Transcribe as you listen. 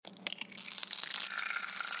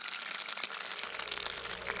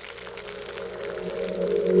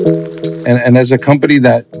And as a company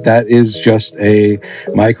that is just a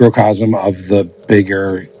microcosm of the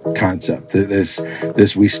bigger concept.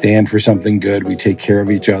 This we stand for something good, we take care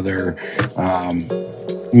of each other,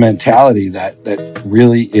 mentality that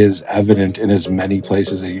really is evident in as many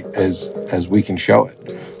places as we can show it.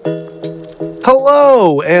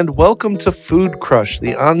 Hello, and welcome to Food Crush,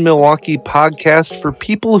 the On Milwaukee podcast for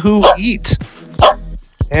people who eat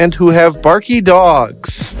and who have barky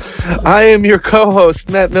dogs. I am your co-host,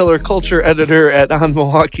 Matt Miller, culture editor at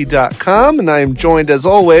onmilwaukee.com, and I am joined, as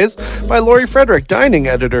always, by Lori Frederick, dining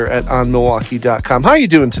editor at onmilwaukee.com. How are you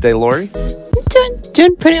doing today, Lori? I'm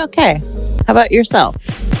doing pretty okay. How about yourself?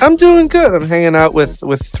 I'm doing good. I'm hanging out with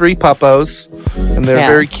three puppos, and they're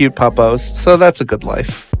very cute puppos, so that's a good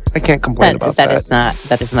life. I can't complain about that.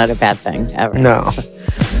 That is not a bad thing ever. No.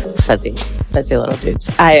 Fuzzy little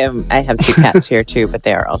dudes. I have two cats here too, but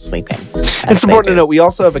they are all sleeping. It's important to note we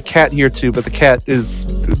also have a cat here too, but the cat is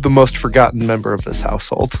the most forgotten member of this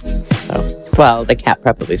household. Oh. Well, the cat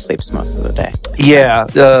probably sleeps most of the day. Yeah,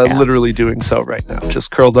 literally doing so right now.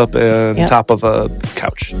 Just curled up on top of a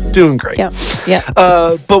couch. Doing great. Yeah.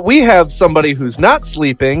 But we have somebody who's not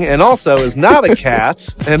sleeping and also is not a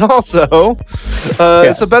cat and also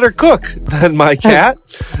is a better cook than my cat.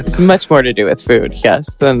 It's much more to do with food,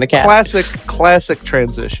 yes, than the cat. Classic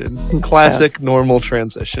transition. Normal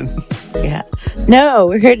transition. Yeah. No,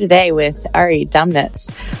 we're here today with Ari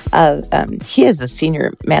Domnitz. He is a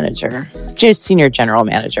senior general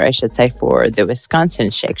manager, I should say, for the Wisconsin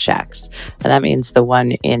Shake Shacks. And that means the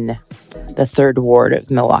one in the 3rd Ward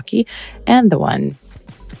of Milwaukee and the one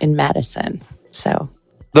in Madison. So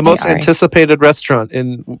the most anticipated restaurant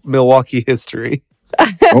in Milwaukee history.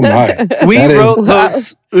 Oh my. We wrote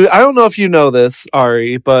those. I don't know if you know this,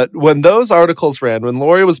 Ari, but when those articles ran, when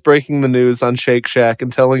Lori was breaking the news on Shake Shack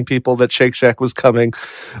and telling people that Shake Shack was coming,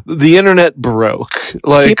 the internet broke.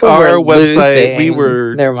 Like people our website,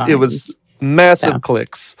 it was massive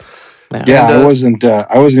clicks. Yeah, I wasn't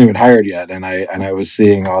even hired yet, and I was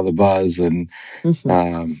seeing all the buzz, and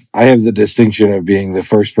I have the distinction of being the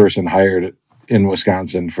first person hired in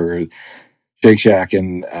Wisconsin for Shake Shack,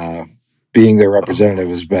 and being their representative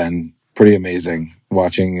has been pretty amazing.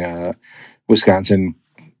 Watching Wisconsin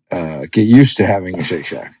get used to having a Shake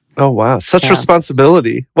Shack. Oh wow, such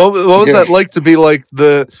responsibility! What was that like to be like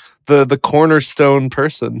the cornerstone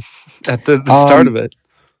person at the start of it?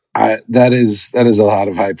 That is a lot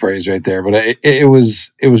of high praise right there. But it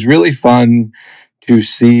was really fun to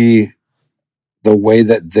see the way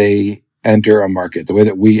that they enter a market, the way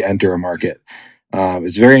that we enter a market.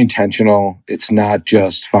 It's very intentional. It's not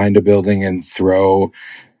just find a building and throw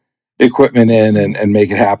equipment in and make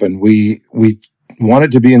it happen. We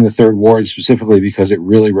wanted to be in the 3rd Ward specifically because it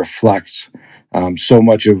really reflects so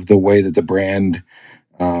much of the way that the brand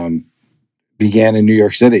began in New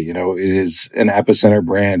York City. You know, it is an epicenter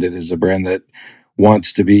brand. It is a brand that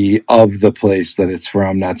wants to be of the place that it's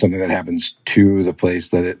from, not something that happens to the place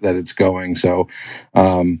that it's going. So,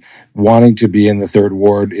 wanting to be in the 3rd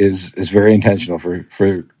Ward is very intentional for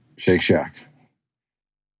Shake Shack.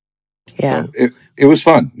 Yeah, so it was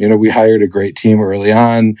fun. You know, we hired a great team early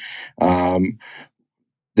on.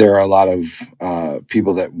 There are a lot of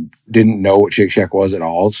people that didn't know what Shake Shack was at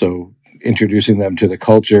all, so introducing them to the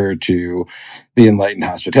culture, to the enlightened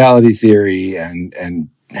hospitality theory, and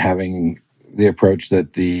having the approach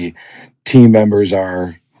that the team members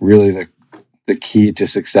are really the key to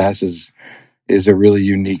success is a really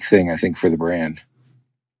unique thing, I think, for the brand.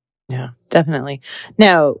 Yeah, definitely.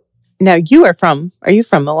 Now are you from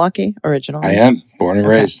Milwaukee originally? I am, born and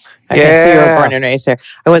raised. Okay, so you were born and raised there.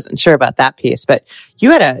 I wasn't sure about that piece, but you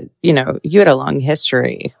had a long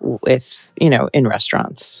history with, in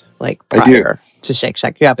restaurants, like prior to Shake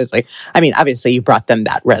Shack. You obviously you brought them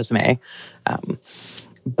that resume.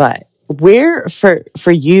 But where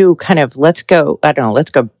for you kind of, let's go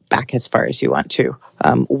back as far as you want to.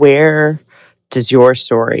 Where does your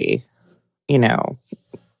story,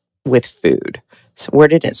 with food? So where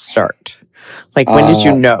did it start? Like, when did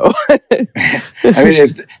you know? I mean,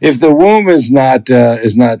 if the womb is not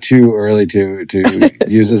too early to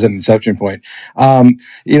use as an inception point,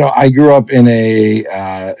 I grew up in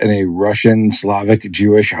a Russian Slavic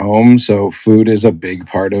Jewish home, so food is a big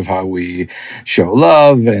part of how we show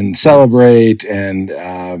love and celebrate,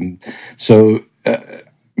 and so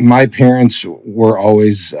my parents were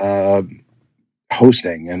always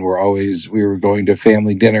hosting, and we were going to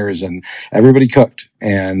family dinners, and everybody cooked.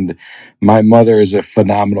 And my mother is a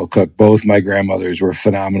phenomenal cook. Both my grandmothers were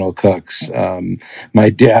phenomenal cooks. My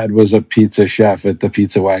dad was a pizza chef at the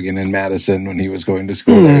Pizza Wagon in Madison when he was going to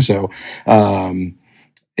school there. So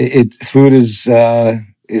food is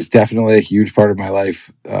definitely a huge part of my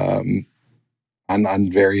life.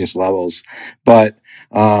 on various levels. But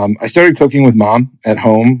I started cooking with mom at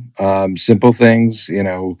home, simple things,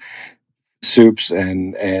 soups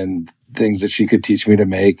and things that she could teach me to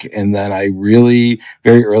make. And then I really,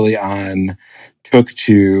 very early on, took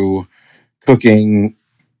to cooking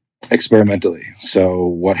experimentally. So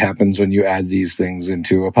what happens when you add these things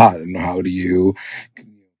into a pot, and how do you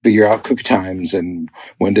figure out cook times, and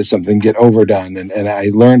when does something get overdone? And I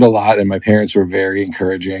learned a lot, and my parents were very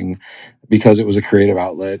encouraging because it was a creative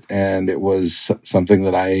outlet, and it was something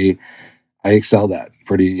that I excelled at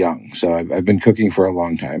pretty young. So I've been cooking for a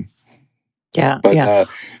long time. Yeah. But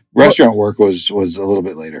restaurant work was a little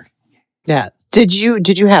bit later. Yeah. Did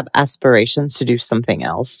you have aspirations to do something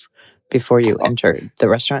else before you entered the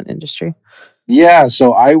restaurant industry? Yeah.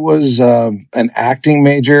 So I was an acting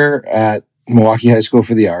major at Milwaukee High School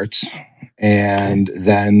for the Arts, and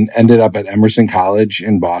then ended up at Emerson College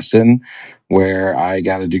in Boston, where I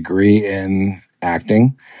got a degree in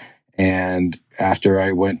acting. And after I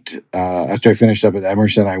finished up at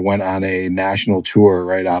Emerson, I went on a national tour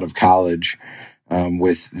right out of college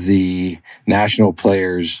with the National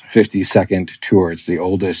Players 52nd tour. It's the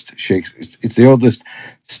oldest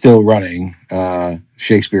still running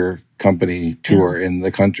Shakespeare Company tour in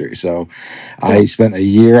the country. So I spent a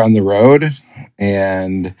year on the road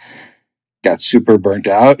and got super burnt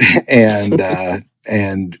out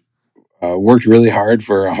and worked really hard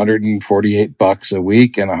for $148 a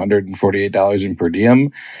week and $148 in per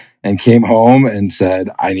diem, and came home and said,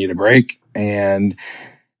 I need a break, and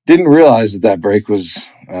didn't realize that break was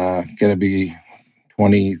going to be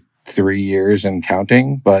 23 years and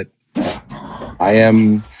counting. But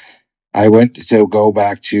I went to go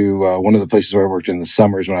back to one of the places where I worked in the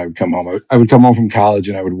summers when I would come home. I would come home from college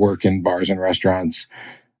and I would work in bars and restaurants,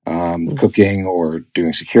 cooking or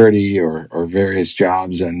doing security or various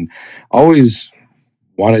jobs, and always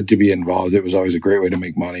wanted to be involved. It was always a great way to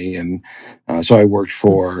make money. And so I worked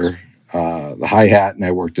for the Hi-Hat, and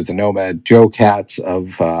I worked at the Nomad. Joe Katz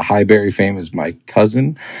of Highbury fame is my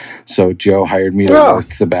cousin. So Joe hired me to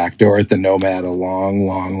work the back door at the Nomad a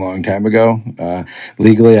long time ago.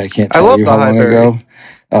 Legally, I can't tell you how long ago.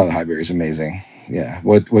 Oh, the Highbury is amazing. Yeah.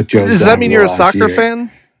 What Joe does that mean? You're a soccer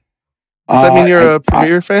fan? Does that mean you're a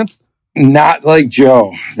Premier fan? Not like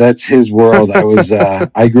Joe. That's his world.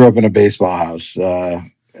 I grew up in a baseball house.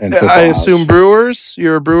 And I assume Brewers.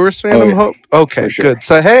 You're a Brewers fan. Oh, yeah. Okay, sure. Good.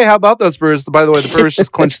 So, hey, how about those Brewers? By the way, the Brewers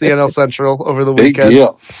just clinched the NL Central over the weekend.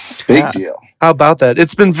 Big deal. How about that?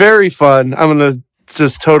 It's been very fun. I'm going to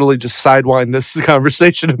just sidewind this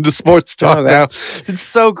conversation into sports talk now. It's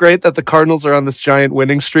so great that the Cardinals are on this giant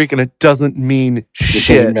winning streak, and it doesn't mean shit.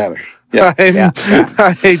 It doesn't matter. Yeah.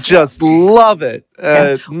 I just love it.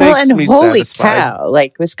 It makes me holy satisfied. cow,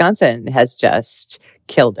 like Wisconsin has just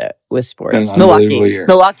killed it with sports.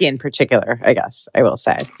 Milwaukee in particular, I guess I will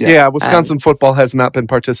say. Yeah, Wisconsin football has not been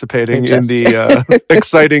participating in the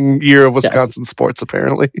exciting year of Wisconsin sports,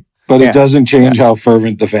 apparently. But it doesn't change how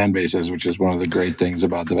fervent the fan base is, which is one of the great things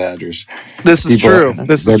about the Badgers. This is true.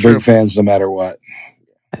 They're big fans no matter what.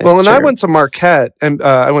 Well, and I went to Marquette, and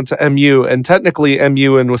I went to MU, and technically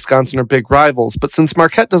MU and Wisconsin are big rivals. But since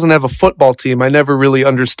Marquette doesn't have a football team, I never really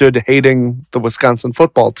understood hating the Wisconsin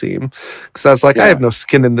football team, because I was like, I have no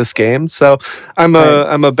skin in this game. So I'm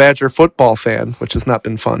a Badger football fan, which has not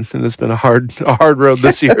been fun, and it's been a hard road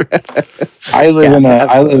this year. I live in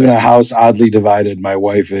a house oddly divided. My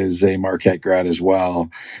wife is a Marquette grad as well,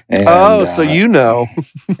 and so you know,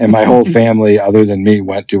 and my whole family, other than me,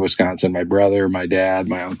 went to Wisconsin. My brother, my dad,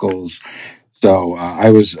 my uncles. So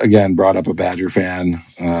I was, again, brought up a Badger fan,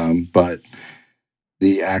 but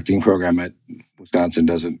the acting program at Wisconsin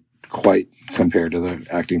doesn't quite compare to the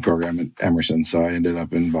acting program at Emerson. So I ended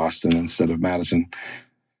up in Boston instead of Madison.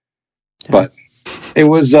 But it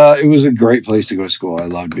was a great place to go to school. I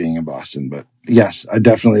loved being in Boston. But yes, I'm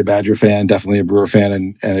definitely a Badger fan, definitely a Brewer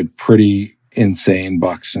fan, and a pretty insane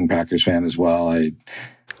Bucks and Packers fan as well. I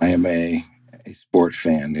am a sport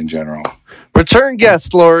fan in general. Return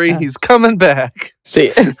guest, Lori. He's coming back. See,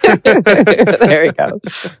 there we go.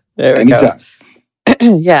 Anytime.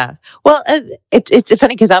 Yeah. Well, it's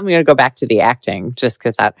funny because I'm going to go back to the acting just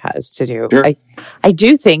because that has to do. Sure. I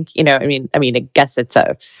do think, I guess it's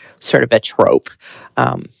a sort of a trope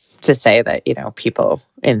to say that, people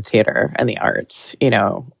in theater and the arts,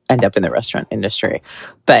 end up in the restaurant industry.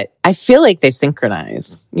 But I feel like they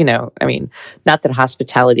synchronize, not that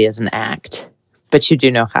hospitality is an act, but you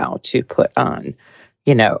do know how to put on,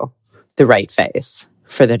 the right face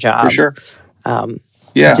for the job. For sure.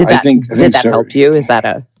 Did that I think help you? Is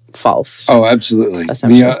that false. Oh, absolutely.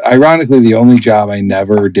 Ironically, the only job I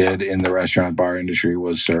never did in the restaurant bar industry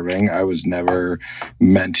was serving. I was never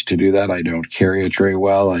meant to do that. I don't carry a tray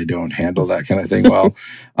well. I don't handle that kind of thing well.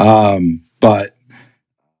 But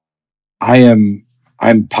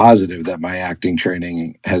I'm positive that my acting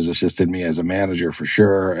training has assisted me as a manager for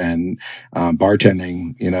sure. And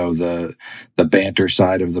bartending, the banter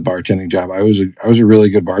side of the bartending job. I was a really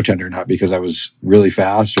good bartender, not because I was really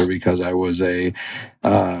fast or because I was a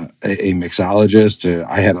mixologist.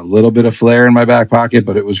 I had a little bit of flair in my back pocket,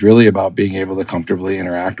 but it was really about being able to comfortably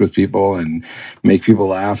interact with people and make people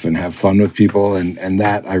laugh and have fun with people. And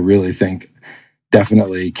that I really think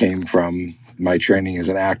definitely came from my training as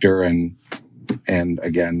an actor. And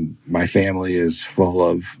again, my family is full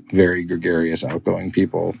of very gregarious, outgoing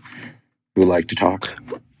people who like to talk.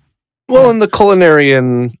 Well, in the culinary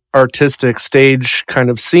and artistic stage kind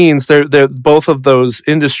of scenes, they're both of those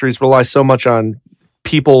industries rely so much on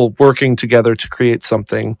people working together to create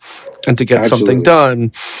something and to get something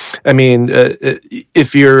done. I mean,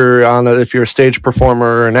 if you're a stage performer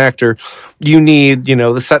or an actor, you need,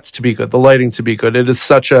 the sets to be good, the lighting to be good. It is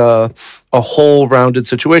such a whole rounded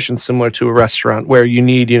situation, similar to a restaurant where you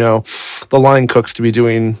need, the line cooks to be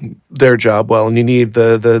doing their job well, and you need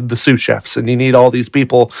the sous chefs, and you need all these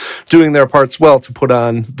people doing their parts well to put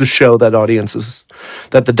on the show that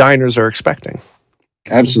that the diners are expecting.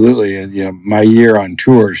 Absolutely. And, my year on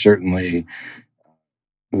tour certainly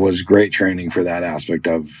was great training for that aspect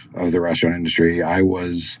of the restaurant industry. I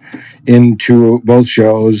was into both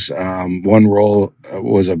shows. One role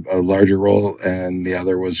was a larger role and the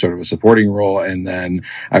other was sort of a supporting role. And then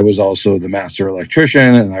I was also the master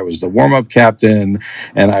electrician and I was the warm-up captain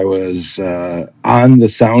and I was on the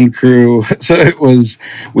sound crew. So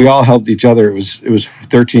we all helped each other. It was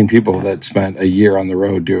 13 people that spent a year on the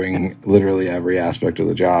road doing literally every aspect of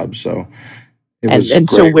the job. So it was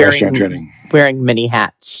great restaurant training. Wearing many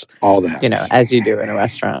hats, all the hats, as you do in a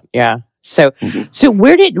restaurant. Yeah. So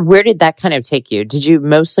where did that kind of take you? Did you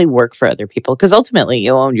mostly work for other people? Because ultimately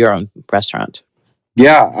you owned your own restaurant.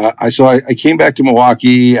 Yeah. I came back to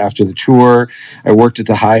Milwaukee after the tour. I worked at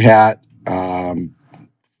the Hi-Hat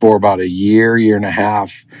for about a year and a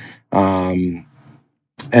half. And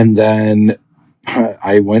then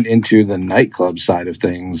I went into the nightclub side of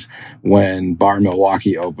things when Bar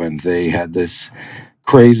Milwaukee opened. They had this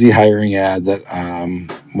crazy hiring ad that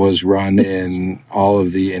was run in all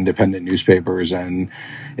of the independent newspapers, and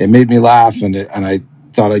it made me laugh, and I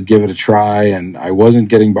thought I'd give it a try. And I wasn't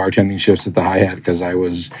getting bartending shifts at the Hi-Hat because I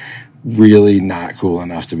was really not cool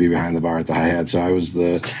enough to be behind the bar at the Hi-Hat. So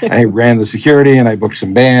I ran the security and I booked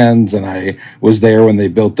some bands and I was there when they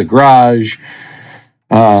built the garage.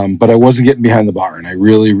 But I wasn't getting behind the bar and I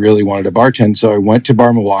really, really wanted to bartend. So I went to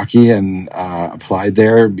Bar Milwaukee and applied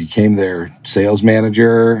there, became their sales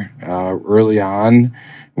manager early on,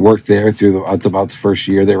 worked there through about the first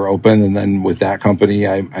year they were open. And then with that company,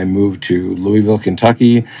 I moved to Louisville,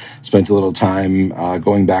 Kentucky, spent a little time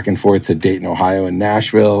going back and forth to Dayton, Ohio and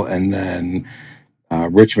Nashville. And then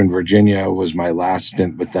Richmond, Virginia was my last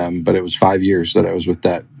stint with them, but it was 5 years that I was with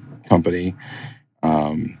that company.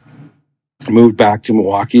 Moved back to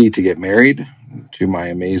Milwaukee to get married to my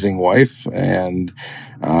amazing wife, and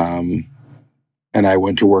I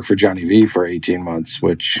went to work for Johnny V for 18 months,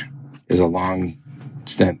 which is a long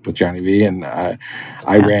stint with Johnny V. And I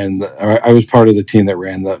was part of the team that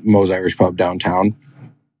ran the Moe's Irish Pub downtown,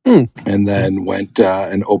 and then went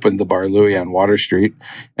and opened the Bar Louie on Water Street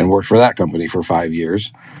and worked for that company for 5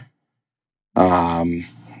 years. And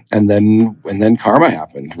then Karma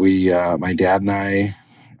happened. My dad and I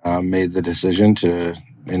made the decision to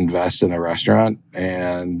invest in a restaurant,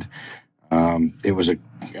 and it was an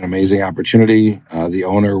amazing opportunity. The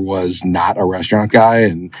owner was not a restaurant guy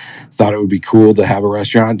and thought it would be cool to have a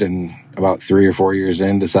restaurant, and about 3 or 4 years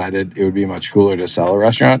in decided it would be much cooler to sell a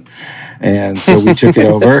restaurant. And so we took it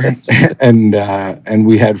over and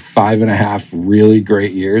we had 5.5 really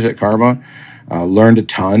great years at Karma, learned a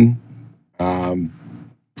ton,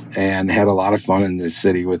 and had a lot of fun in this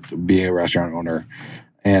city with being a restaurant owner.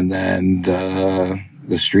 And then the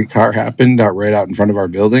streetcar happened right out in front of our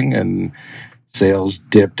building, and sales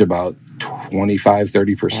dipped about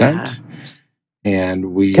 25-30%. Yeah.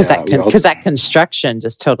 And because that construction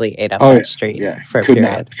just totally ate up that street. Yeah, for a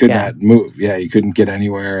period. Could not move. Yeah, you couldn't get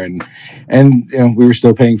anywhere, and we were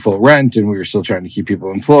still paying full rent, and we were still trying to keep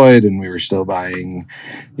people employed, and we were still buying,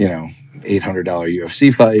 $800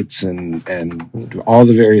 UFC fights, and all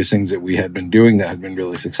the various things that we had been doing that had been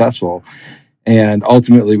really successful. And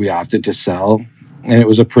ultimately, we opted to sell, and it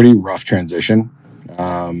was a pretty rough transition.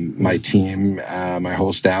 My team, my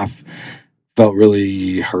whole staff, felt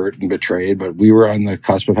really hurt and betrayed, but we were on the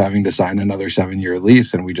cusp of having to sign another 7-year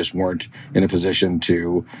lease, and we just weren't in a position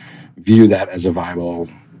to view that as a viable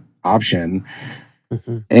option.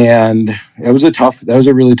 Mm-hmm. And that was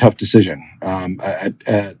a really tough decision. At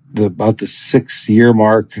about the 6-year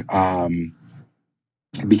mark,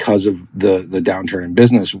 because of the downturn in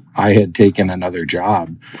business, I had taken another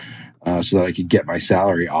job so that I could get my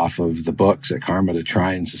salary off of the books at Karma to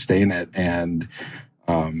try and sustain it. And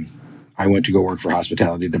I went to go work for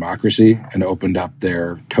Hospitality Democracy and opened up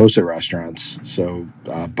their TOSA restaurants. So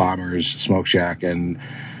Bombers, Smoke Shack, and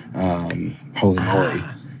Holy Moly.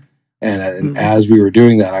 And as we were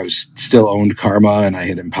doing that, I was still owned Karma, and I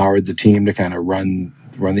had empowered the team to kind of run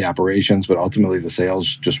the operations, but ultimately the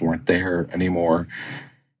sales just weren't there anymore.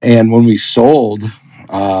 And when we sold,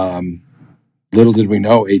 little did we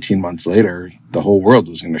know, 18 months later, the whole world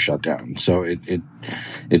was going to shut down. So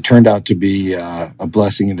it turned out to be a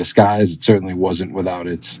blessing in disguise. It certainly wasn't without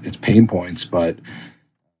its pain points, but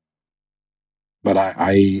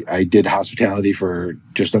I did hospitality for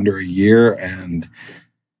just under a year, and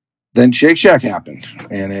then Shake Shack happened,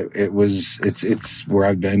 and it's where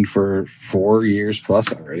I've been for 4 years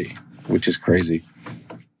plus already, which is crazy.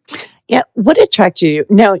 Yeah. What attracted you?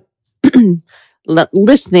 Now,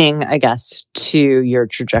 listening, I guess, to your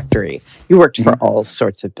trajectory, you worked for all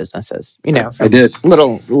sorts of businesses, from I did.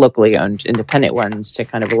 Little locally owned independent ones to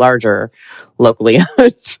kind of larger locally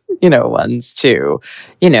owned, ones to,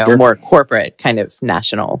 sure, more corporate kind of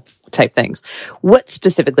national type things. What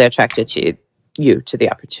specifically attracted you to the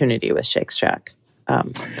opportunity with Shake Shack?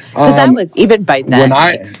 Because that was, even by then,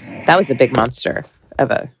 that was a big monster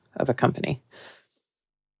of a company.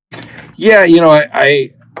 Yeah,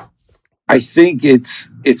 I think it's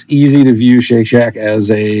easy to view Shake Shack as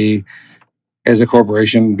a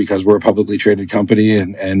corporation because we're a publicly traded company,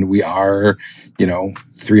 and we are,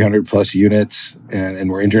 300 plus units, and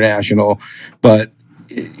we're international. But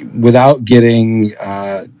without getting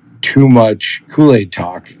too much Kool-Aid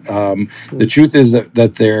talk, the truth is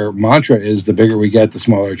that their mantra is the bigger we get, the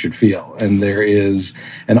smaller it should feel. And there is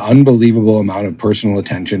an unbelievable amount of personal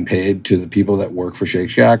attention paid to the people that work for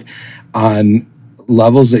Shake Shack on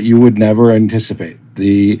levels that you would never anticipate.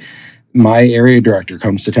 My area director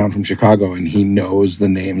comes to town from Chicago, and he knows the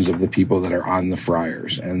names of the people that are on the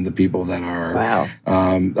fryers and the people that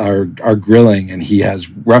are grilling, and he has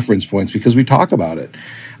reference points because we talk about it.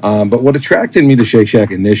 But what attracted me to Shake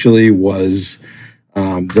Shack initially was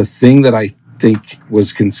the thing that I think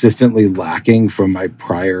was consistently lacking from my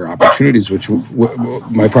prior opportunities,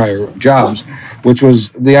 my prior jobs, which was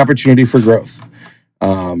the opportunity for growth.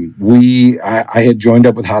 I had joined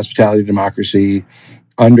up with Hospitality Democracy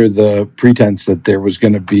under the pretense that there was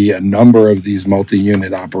going to be a number of these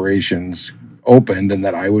multi-unit operations opened, and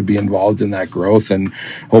that I would be involved in that growth and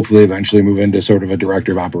hopefully eventually move into sort of a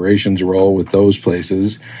director of operations role with those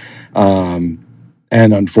places.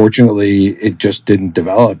 And unfortunately, it just didn't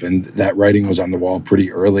develop, and that writing was on the wall pretty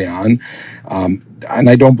early on. And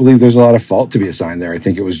I don't believe there's a lot of fault to be assigned there. I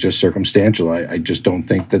think it was just circumstantial. I just don't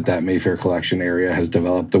think that Mayfair collection area has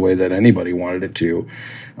developed the way that anybody wanted it to.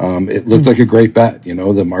 It looked like a great bet.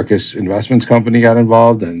 The Marcus Investments Company got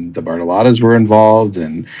involved, and the Bartolottas were involved,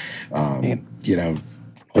 and,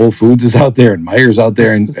 Whole Foods is out there, and Meijer's out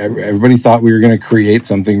there, and everybody thought we were going to create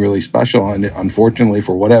something really special. And unfortunately,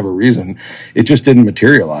 for whatever reason, it just didn't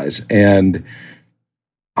materialize. And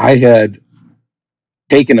I had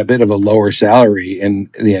taken a bit of a lower salary in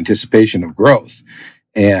the anticipation of growth.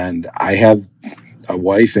 And I have a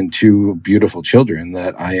wife and 2 beautiful children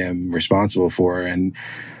that I am responsible for. And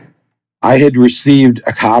I had received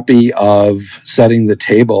a copy of Setting the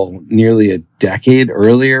Table nearly a decade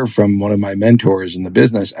earlier from one of my mentors in the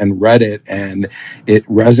business, and read it, and it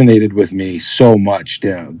resonated with me so much,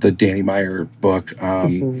 the Danny Meyer book.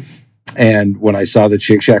 And when I saw that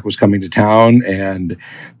Shake Shack was coming to town and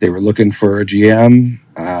they were looking for a GM,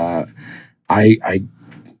 I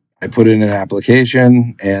put in an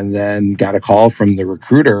application, and then got a call from the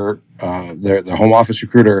recruiter, the home office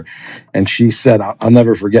recruiter, and she said, I'll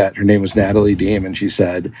never forget, her name was Natalie Deem, and she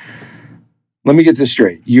said, let me get this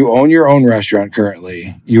straight. You own your own restaurant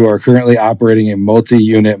currently. You are currently operating a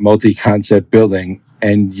multi-unit, multi-concept building,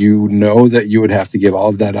 and you know that you would have to give all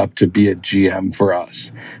of that up to be a GM for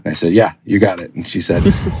us. And I said, yeah, you got it. And she said,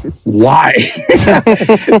 why?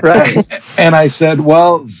 Right. And I said,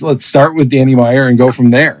 well, let's start with Danny Meyer and go from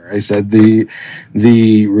there. I said, the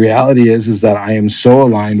reality is that I am so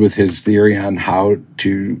aligned with his theory on how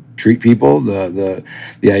to treat people, the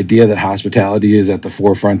idea that hospitality is at the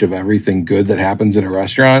forefront of everything good that happens in a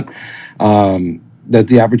restaurant, that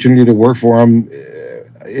the opportunity to work for him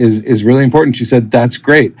is really important. She said, that's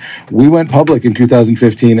great. We went public in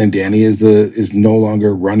 2015 and Danny is no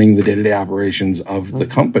longer running the day-to-day operations of the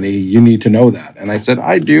company. You need to know that. And I said,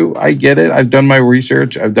 I do. I get it. I've done my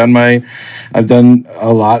research. I've done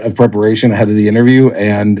a lot of preparation ahead of the interview.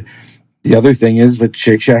 And the other thing is that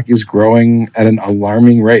Shake Shack is growing at an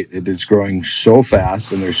alarming rate. It is growing so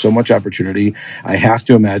fast and there's so much opportunity. I have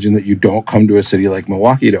to imagine that you don't come to a city like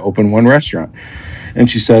Milwaukee to open one restaurant. And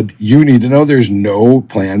she said, you need to know there's no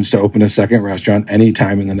plans to open a second restaurant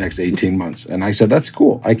anytime in the next 18 months. And I said, that's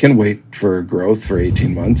cool. I can wait for growth for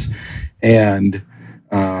 18 months. And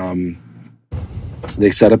they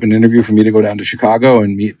set up an interview for me to go down to Chicago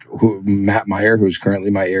and meet Matt Meyer, who's currently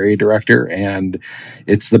my area director. And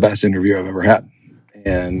it's the best interview I've ever had.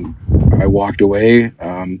 And I walked away.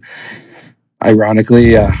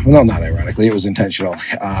 Ironically, well, not ironically, it was intentional.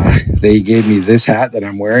 They gave me this hat that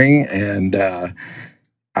I'm wearing, and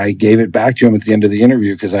I gave it back to him at the end of the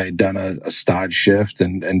interview because I had done a stage shift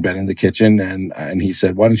and been in the kitchen. And he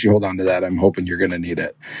said, why don't you hold on to that? I'm hoping you're going to need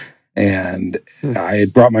it. And I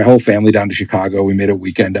had brought my whole family down to Chicago. We made a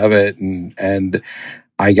weekend of it. And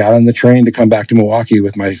I got on the train to come back to Milwaukee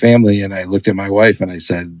with my family. And I looked at my wife and I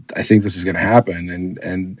said, I think this is going to happen.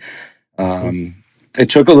 And it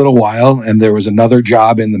took a little while, and there was another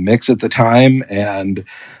job in the mix at the time. And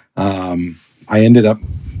I ended up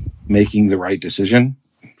making the right decision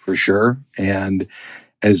for sure. And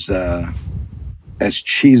as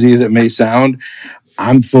cheesy as it may sound,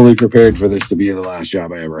 I'm fully prepared for this to be the last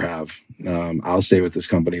job I ever have. I'll stay with this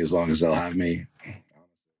company as long as they'll have me.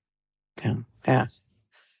 Yeah.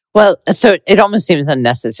 Well, so it almost seems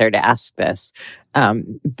unnecessary to ask this,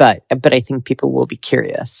 but I think people will be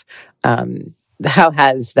curious. How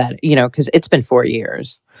has that, because it's been 4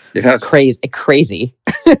 years. It has. Crazy.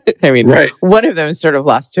 I mean, right. One of them is sort of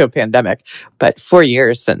lost to a pandemic, but 4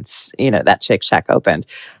 years since, that Shake Shack opened.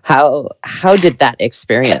 How did that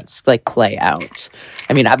experience play out?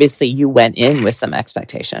 I mean, obviously you went in with some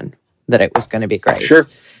expectation that it was going to be great. Sure.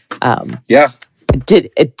 Yeah.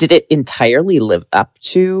 Did it entirely live up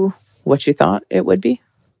to what you thought it would be?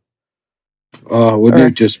 Wouldn't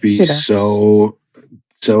it just be so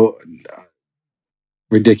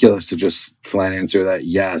ridiculous to just flat answer that?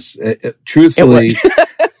 Yes. Truthfully,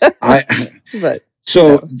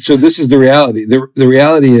 So this is the reality. The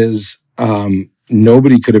reality is,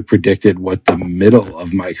 nobody could have predicted what the middle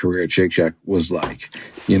of my career at Shake Shack was like.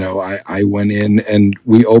 I went in and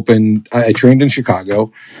we opened, I trained in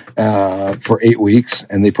Chicago, for 8 weeks,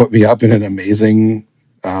 and they put me up in an amazing,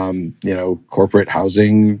 corporate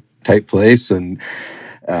housing type place. And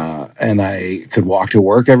I could walk to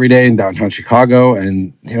work every day in downtown Chicago,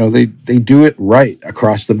 and they do it right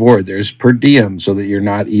across the board. There's per diem so that you're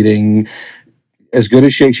not eating. As good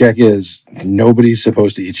as Shake Shack is, nobody's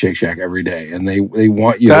supposed to eat Shake Shack every day, and they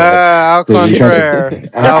want you. Au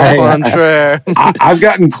contraire. I've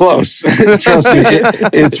gotten close. Trust me,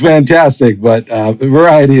 it's fantastic. But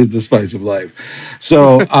variety is the spice of life.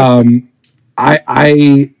 So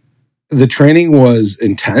the training was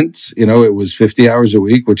intense. It was 50 hours a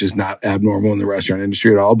week, which is not abnormal in the restaurant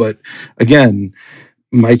industry at all. But again,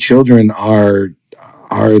 my children are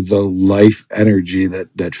the life energy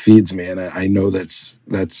that feeds me. And I know that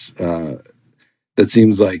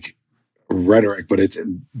seems like rhetoric, but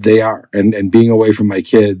they are. And being away from my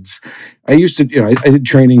kids, I used to, I did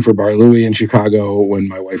training for Bar Louie in Chicago when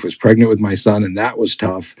my wife was pregnant with my son, and that was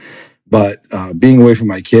tough. But being away from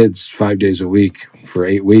my kids 5 days a week for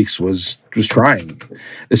 8 weeks was trying,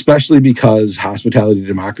 especially because hospitality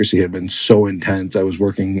democracy had been so intense. I was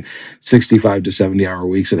working 65 to 70 hour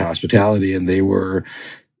weeks at hospitality, and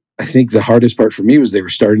I think the hardest part for me was they were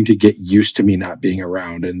starting to get used to me not being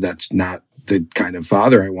around, and that's not the kind of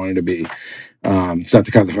father I wanted to be. It's not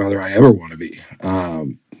the kind of father I ever want to be.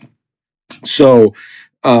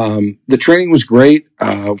 The training was great.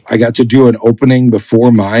 I got to do an opening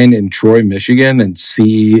before mine in Troy, Michigan, and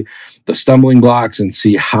see the stumbling blocks and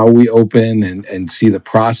see how we open and see the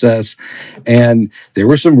process. And there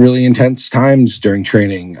were some really intense times during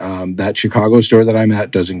training. That Chicago store that I'm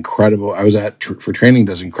at does incredible. I was at for training,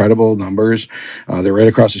 does incredible numbers. They're right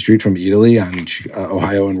across the street from Italy on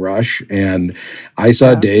Ohio and Rush. And I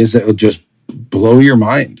saw days that would just blow your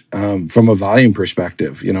mind, from a volume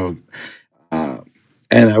perspective,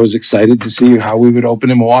 and I was excited to see how we would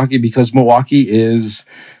open in Milwaukee, because Milwaukee is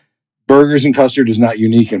burgers and custard is not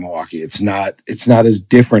unique in Milwaukee. It's not as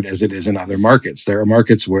different as it is in other markets. There are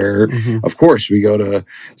markets where, of course, we go to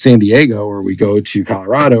San Diego or we go to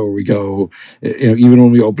Colorado or we go, even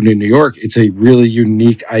when we opened in New York, it's a really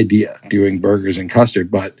unique idea doing burgers and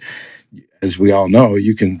custard. But as we all know,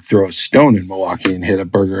 you can throw a stone in Milwaukee and hit a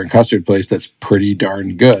burger and custard place that's pretty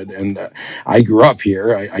darn good. And I grew up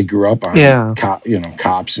here. I grew up on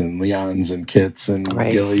Kopp's and Leon's and Kit's and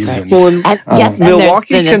Gillies. Right. And, well, and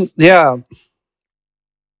Milwaukee can,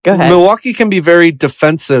 Go ahead. Milwaukee can be very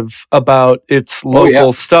defensive about its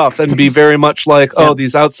local stuff and be very much like,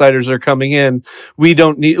 these outsiders are coming in. We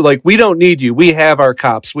don't need you. We have our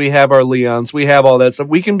Kopp's, we have our Leon's, we have all that stuff.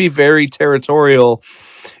 We can be very territorial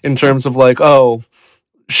in terms of like,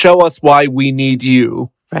 show us why we need you.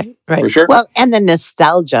 Right. For sure. Well, and the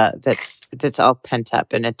nostalgia that's all pent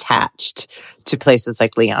up and attached to places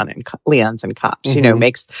like Leon's and Kopp's,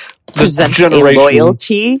 presents a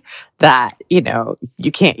loyalty that, you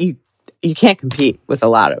can't compete with a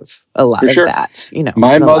lot of that.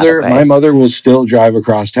 My mother will still drive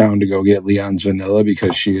across town to go get Leon's vanilla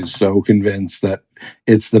because she is so convinced that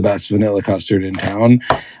it's the best vanilla custard in town.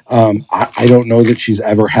 I don't know that she's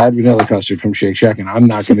ever had vanilla custard from Shake Shack, and I'm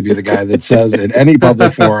not going to be the guy that says in any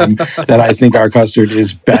public forum that I think our custard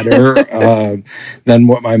is better than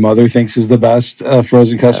what my mother thinks is the best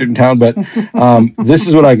frozen custard in town. But this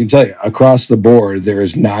is what I can tell you. Across the board, there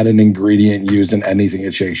is not an ingredient used in anything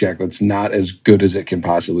at Shake Shack that's not as good as it can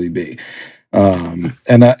possibly be. And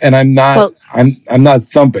I'm not I'm not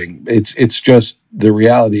thumping. It's just the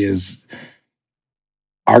reality is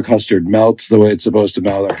our custard melts the way it's supposed to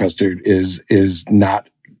melt. Our custard is not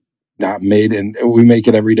made, and we make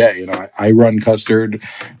it every day. I run custard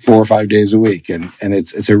 4 or 5 days a week, and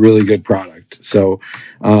it's a really good product. So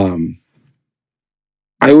I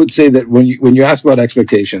would say that when you ask about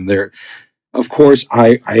expectation, there, of course,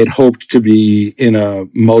 I had hoped to be in a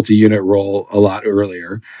multi-unit role a lot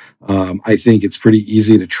earlier. I think it's pretty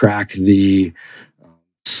easy to track the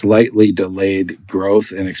slightly delayed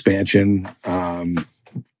growth and expansion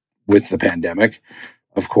with the pandemic.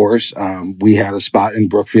 Of course, we had a spot in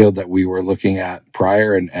Brookfield that we were looking at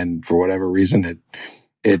prior, and for whatever reason,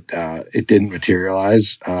 it didn't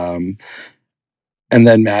materialize. And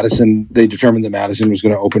then Madison, they determined that Madison was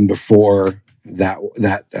going to open before that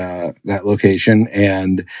location.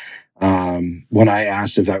 And when I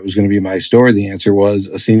asked if that was going to be my store, the answer was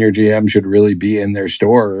a senior GM should really be in their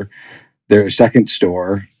store, their second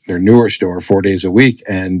store, their newer store, 4 days a week.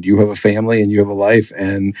 And you have a family and you have a life.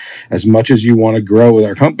 And as much as you want to grow with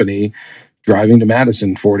our company, driving to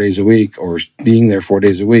Madison 4 days a week or being there 4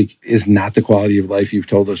 days a week is not the quality of life you've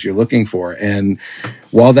told us you're looking for. And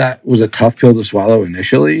while that was a tough pill to swallow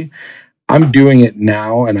initially, I'm doing it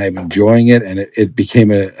now and I'm enjoying it, and it became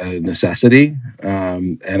a necessity.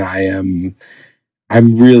 And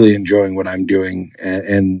I'm really enjoying what I'm doing.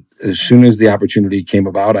 And as soon as the opportunity came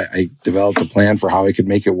about, I developed a plan for how I could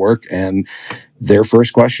make it work. And their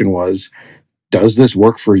first question was, does this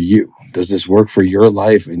work for you? Does this work for your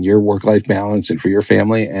life and your work-life balance and for your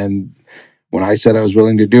family? And when I said I was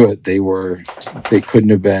willing to do it, they couldn't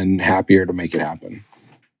have been happier to make it happen.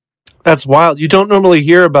 That's wild. You don't normally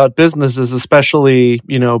hear about businesses, especially,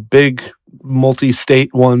 big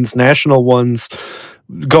multi-state ones, national ones,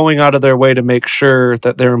 going out of their way to make sure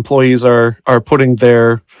that their employees are putting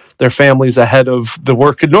their families ahead of the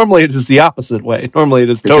work. And normally it is the opposite way. Normally it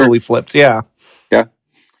is totally flipped. Yeah. Yeah.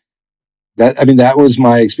 That was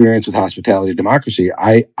my experience with Hospitality Democracy.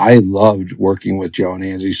 I loved working with Joe and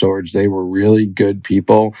Angie Swords. They were really good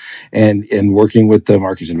people, and working with the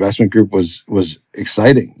Marcus Investment Group was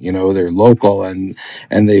exciting. They're local and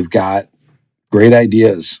they've got great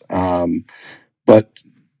ideas. But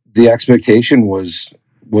the expectation was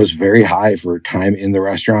very high for time in the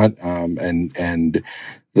restaurant. And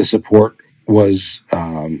the support was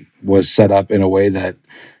set up in a way that,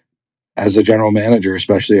 as a general manager,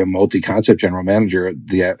 especially a multi-concept general manager,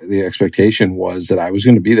 the expectation was that I was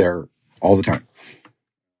going to be there all the time.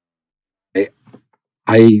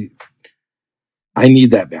 I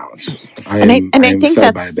need that balance. I think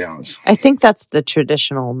fed by a balance. I think that's the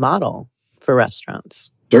traditional model for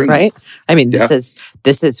restaurants. Certainly. Right?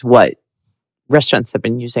 This is what restaurants have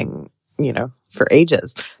been using, for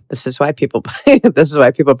ages. This is why people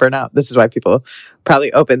burn out. This is why people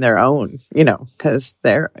probably open their own, because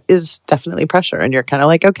there is definitely pressure. And you're kind of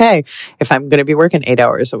like, okay, if I'm going to be working 8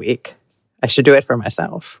 hours a week, I should do it for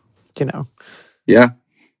myself, Yeah. Yeah.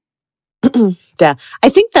 I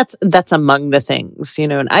think that's among the things,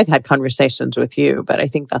 and I've had conversations with you, but I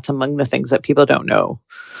think that's among the things that people don't know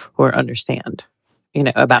or understand.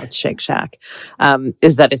 about Shake Shack,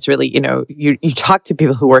 is that it's really, you talk to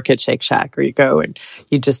people who work at Shake Shack, or you go and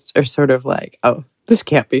you just are sort of like, oh, this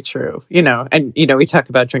can't be true, and, we talk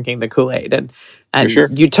about drinking the Kool-Aid and sure.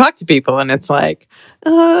 You talk to people and it's like,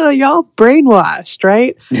 y'all brainwashed,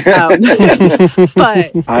 right? But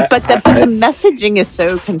the messaging is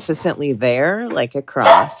so consistently there, like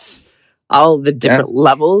across all the different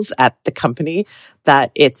levels at the company,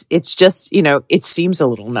 that it's just, it seems a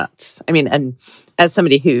little nuts. I mean, and as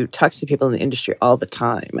somebody who talks to people in the industry all the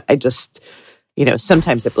time, I just,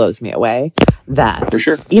 sometimes it blows me away that, for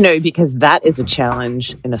sure, because that is a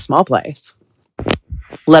challenge in a small place,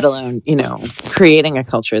 let alone, creating a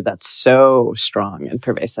culture that's so strong and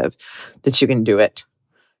pervasive that you can do it,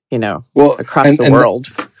 across the world.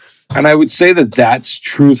 And I would say that that's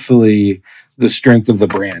truthfully the strength of the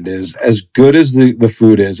brand. Is as good as the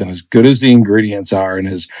food is, and as good as the ingredients are, and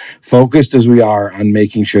as focused as we are on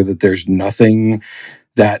making sure that there's nothing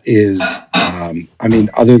that is,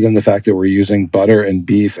 other than the fact that we're using butter and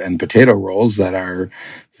beef and potato rolls that are,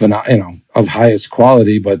 of highest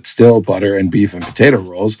quality, but still butter and beef and potato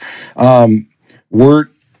rolls.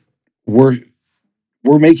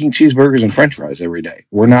 We're making cheeseburgers and French fries every day.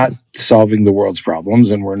 We're not solving the world's problems,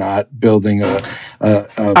 and we're not building I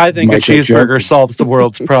think a cheeseburger solves the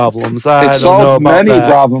world's problems. It solved many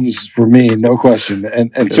problems for me, no question,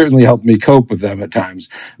 and certainly helped me cope with them at times.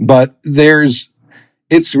 But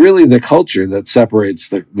it's really the culture that separates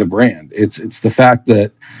the brand. It's the fact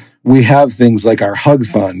that we have things like our Hug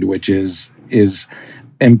Fund, which is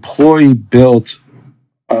employee built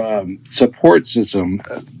support system.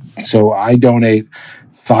 So I donate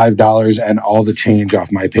 $5 and all the change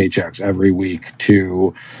off my paychecks every week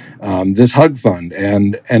to this Hug Fund.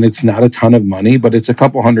 And it's not a ton of money, but it's a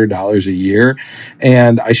couple $100 a year.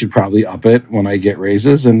 And I should probably up it when I get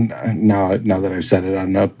raises. And now that I've said it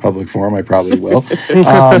on a public forum, I probably will.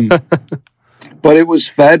 But it was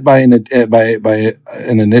fed by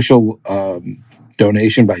an initial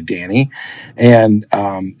donation by Danny. And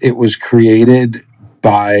it was created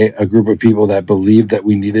by a group of people that believed that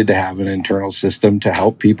we needed to have an internal system to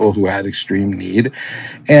help people who had extreme need.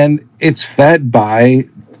 And it's fed by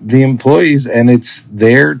the employees, and it's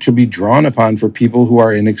there to be drawn upon for people who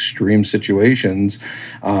are in extreme situations,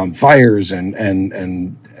 fires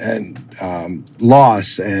and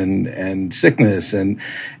loss and sickness. And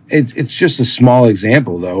it's just a small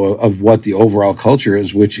example, though, of what the overall culture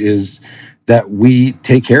is, which is that we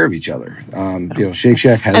take care of each other. Shake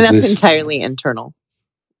Shack has, and that's entirely internal.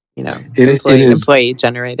 Employee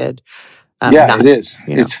generated. It is.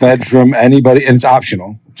 It's fed from anybody, and it's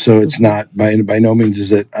optional. So it's not by no means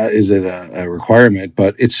is it a requirement,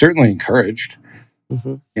 but it's certainly encouraged.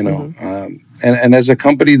 And as a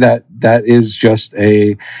company that is just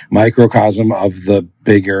a microcosm of the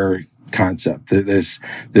bigger concept.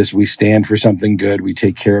 This we stand for something good. We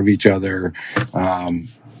take care of each other.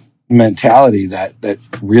 Mentality that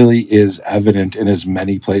really is evident in as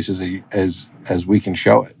many places as we can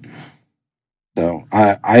show it. So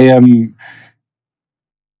I'm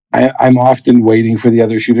often waiting for the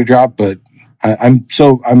other shoe to drop, but I'm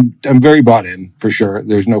very bought in, for sure.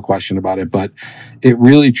 There's no question about it, but it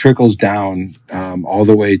really trickles down all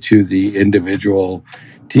the way to the individual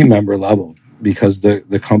team member level, because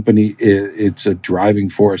the company it's a driving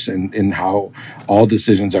force in how all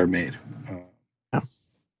decisions are made.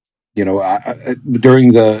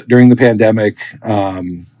 During the pandemic,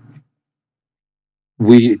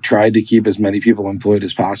 we tried to keep as many people employed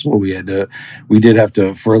as possible. We did have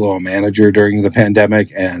to furlough a manager during the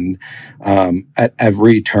pandemic, and at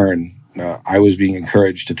every turn, I was being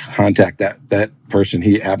encouraged to contact that person.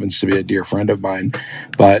 He happens to be a dear friend of mine,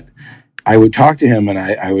 but I would talk to him and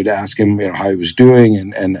I would ask him, how he was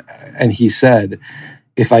doing, and he said,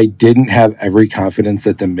 if I didn't have every confidence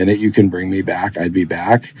that the minute you can bring me back, I'd be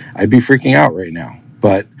back, I'd be freaking out right now.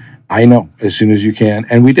 But I know as soon as you can,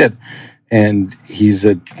 and we did. And he's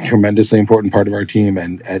a tremendously important part of our team.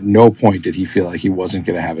 And at no point did he feel like he wasn't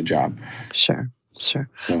going to have a job. Sure. So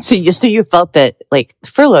you felt that, like,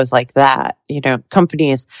 furloughs like that,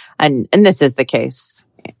 companies, and this is the case,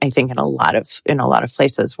 I think, in a lot of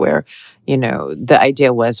places where, the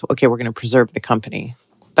idea was, okay, we're going to preserve the company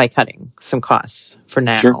by cutting some costs for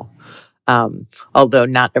now. Sure. Although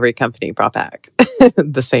not every company brought back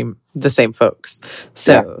the same folks.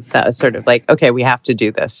 So that was sort of like, okay, we have to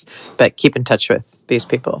do this, but keep in touch with these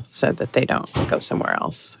people so that they don't go somewhere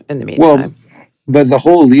else in the meantime. Well, but the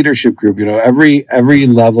whole leadership group, every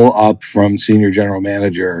level up from senior general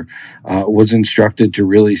manager was instructed to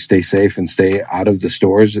really stay safe and stay out of the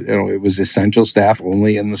stores. It was essential staff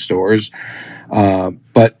only in the stores.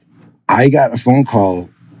 But I got a phone call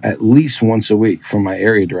at least once a week from my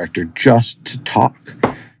area director just to talk.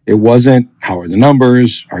 It wasn't, how are the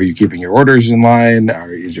numbers? Are you keeping your orders in line?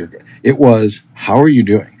 It was, how are you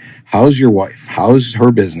doing? How's your wife? How's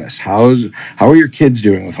her business? How are your kids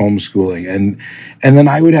doing with homeschooling? And then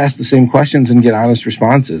I would ask the same questions and get honest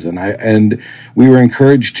responses. And we were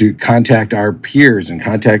encouraged to contact our peers and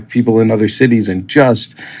contact people in other cities and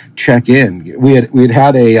just check in. We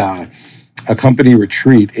had a company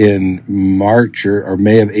retreat in March or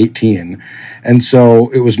May of 18. And so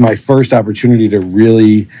it was my first opportunity to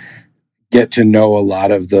really get to know a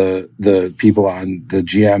lot of the people on the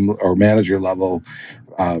GM or manager level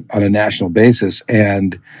on a national basis.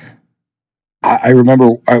 And I remember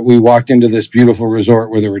we walked into this beautiful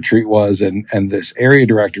resort where the retreat was, and this area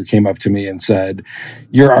director came up to me and said,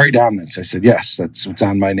 "You're Ari Dominance." I said, "Yes, that's what's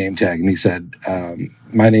on my name tag." And he said,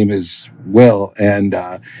 "My name is Will, and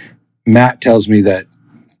Matt tells me that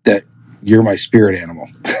you're my spirit animal."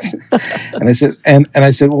 And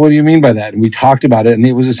I said, well, what do you mean by that? And we talked about it, and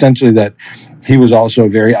it was essentially that he was also a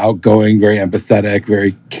very outgoing, very empathetic,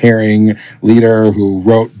 very caring leader who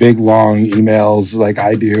wrote big, long emails like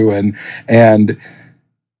I do. And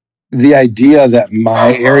the idea that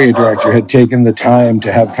my area director had taken the time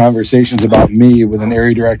to have conversations about me with an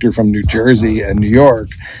area director from New Jersey and New York,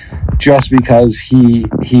 just because he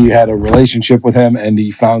had a relationship with him and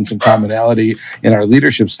he found some commonality in our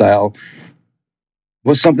leadership style,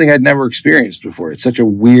 was something I'd never experienced before. It's such a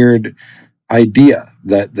weird idea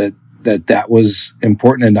that was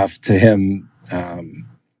important enough to him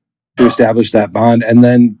to establish that bond. And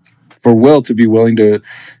then for Will to be willing to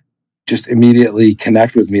just immediately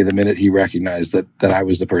connect with me the minute he recognized that I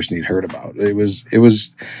was the person he'd heard about. It was,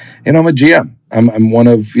 I'm a GM. I'm one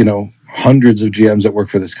of, hundreds of GMs that work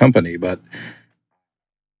for this company, but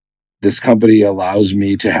this company allows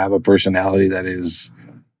me to have a personality that is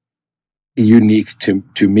unique to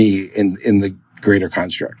me in the greater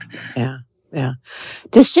construct. Yeah. Yeah.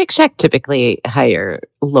 Does Shake Shack typically hire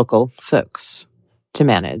local folks to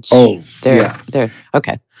manage? They're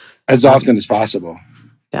okay. As often as possible.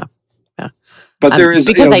 Yeah. Yeah. But there is,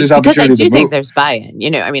 because there's because I do think move. there's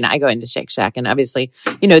buy-in. I go into Shake Shack and obviously,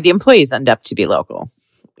 the employees end up to be local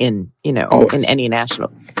in any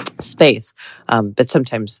national space. But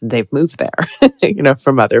sometimes they've moved there,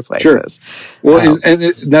 from other places. Sure. Well,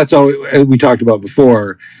 that's all we talked about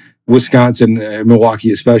before. Wisconsin,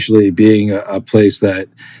 Milwaukee, especially being a place that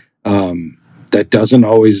doesn't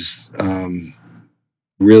always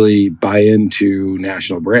really buy into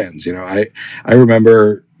national brands. I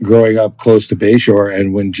remember growing up close to Bayshore,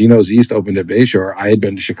 and when Gino's East opened at Bayshore, I had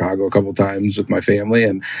been to Chicago a couple of times with my family,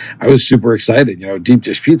 and I was super excited. Deep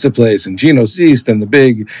dish pizza place and Gino's East and the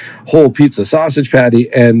big whole pizza sausage patty,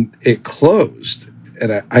 and it closed.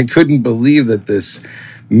 And I couldn't believe that this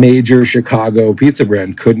major Chicago pizza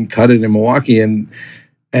brand couldn't cut it in Milwaukee, and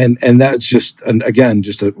that's just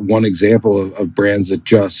one example of brands that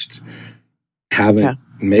just haven't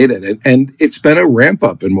made it. And it's been a ramp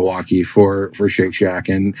up in Milwaukee for Shake Shack,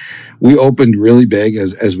 and we opened really big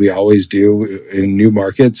as we always do in new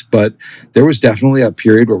markets, but there was definitely a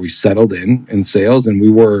period where we settled in sales, and we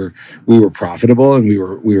were profitable, and we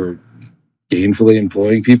were gainfully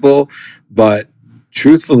employing people, but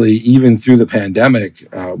truthfully, even through the pandemic,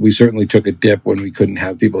 we certainly took a dip when we couldn't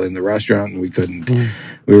have people in the restaurant and we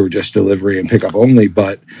were just delivery and pickup only.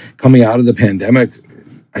 But coming out of the pandemic,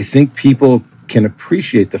 I think people can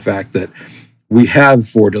appreciate the fact that we have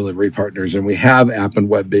 4 delivery partners and we have app and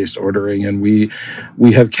web-based ordering, and we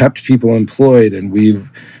have kept people employed, and we've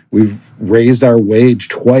raised our wage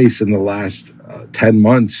twice in the last 10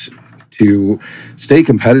 months to stay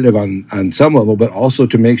competitive on some level, but also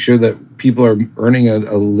to make sure that people are earning a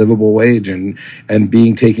livable wage and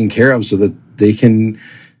being taken care of so that they can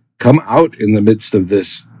come out in the midst of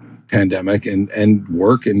this pandemic and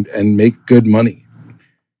work and make good money.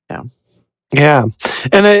 Yeah. Yeah.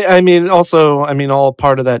 And all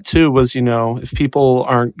part of that too was, if people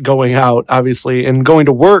aren't going out, obviously, and going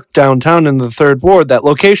to work downtown in the Third Ward, that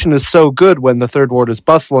location is so good when the Third Ward is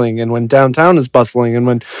bustling and when downtown is bustling and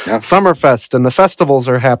when Summerfest and the festivals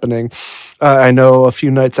are happening. I know a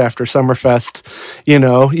few nights after Summerfest,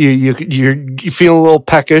 you feel a little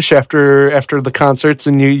peckish after the concerts,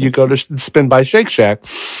 and you go to spin by Shake Shack.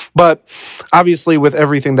 But obviously, with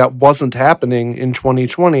everything that wasn't happening in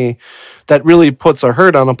 2020, that really puts a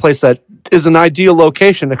hurt on a place that is an ideal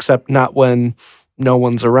location, except not when no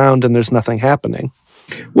one's around and there's nothing happening.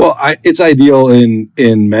 Well, it's ideal in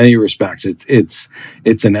many respects. It's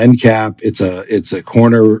an end cap. It's a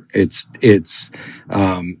corner. It's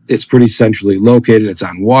pretty centrally located. It's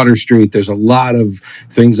on Water Street. There's a lot of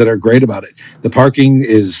things that are great about it. The parking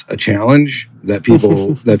is a challenge. that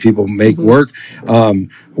people make work.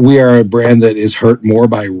 We are a brand that is hurt more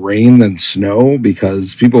by rain than snow,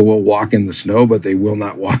 because people will walk in the snow, but they will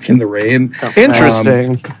not walk in the rain.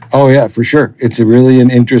 Interesting. Oh yeah, for sure. It's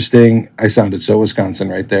an interesting. I sounded so Wisconsin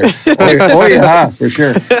right there. Oh yeah, for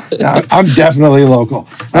sure. I'm definitely local.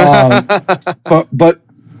 But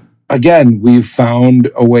again, we've found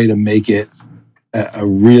a way to make it a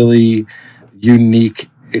really unique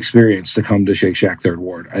experience to come to Shake Shack Third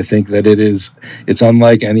Ward. I think that it's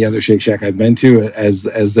unlike any other Shake Shack I've been to,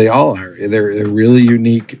 as they all are. They're really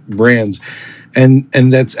unique brands. And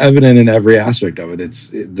that's evident in every aspect of it. It's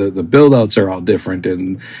the build outs are all different.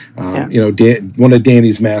 And, one of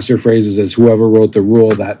Danny's master phrases is whoever wrote the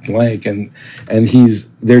rule that blank. And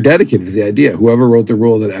they're dedicated to the idea. Whoever wrote the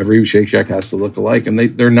rule that every Shake Shack has to look alike, and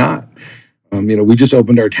they're not. We just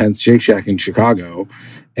opened our 10th Shake Shack in Chicago,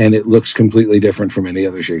 and it looks completely different from any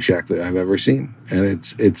other Shake Shack that I've ever seen. And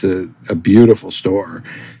it's a beautiful store.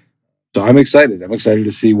 So I'm excited. I'm excited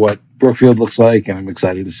to see what Brookfield looks like, and I'm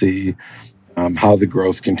excited to see how the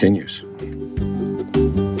growth continues.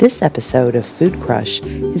 This episode of Food Crush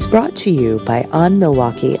is brought to you by On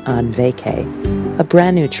Milwaukee On Vacay, a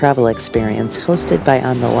brand new travel experience hosted by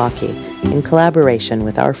On Milwaukee in collaboration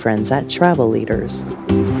with our friends at Travel Leaders.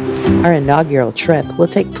 Our inaugural trip will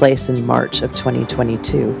take place in March of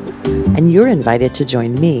 2022, and you're invited to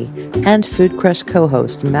join me and Food Crush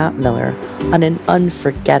co-host Matt Miller on an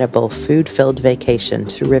unforgettable food-filled vacation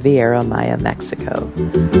to Riviera Maya, Mexico.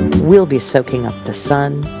 We'll be soaking up the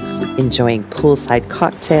sun, enjoying poolside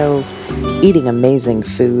cocktails, eating amazing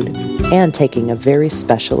food, and taking a very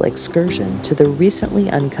special excursion to the recently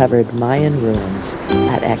uncovered Mayan ruins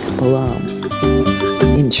at Ekbalam.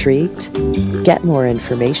 Intrigued? Get more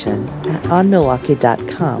information at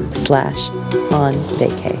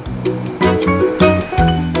onmilwaukee.com/onvacay.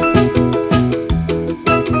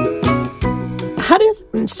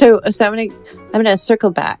 So I'm gonna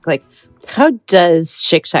circle back. Like, how does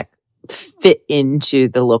Shake Shack fit into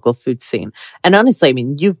the local food scene? And honestly, I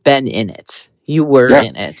mean, you've been in it. You were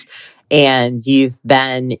in it, and you've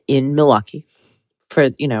been in Milwaukee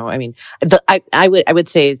for, I would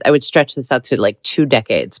say I would stretch this out to like 2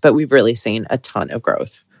 decades, but we've really seen a ton of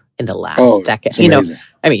growth in the last decade. In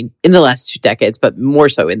the last 2 decades, but more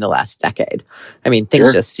so in the last decade. I mean,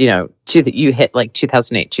 things just, you hit like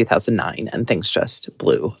 2008, 2009, and things just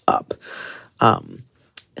blew up.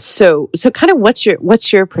 So kind of what's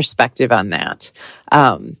your perspective on that?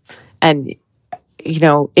 Because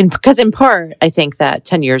in part, I think that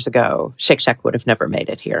 10 years ago, Shake Shack would have never made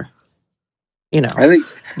it here. I think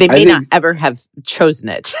they may not ever have chosen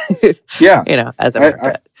it. As a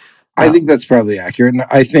market. I think that's probably accurate. And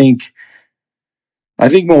I think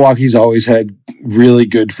Milwaukee's always had really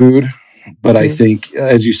good food, but I think,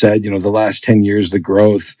 as you said, the last 10 years, the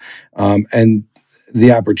growth, and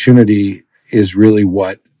the opportunity is really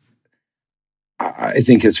what I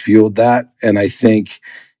think has fueled that. And I think,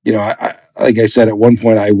 like I said, at one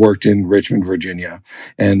point I worked in Richmond, Virginia,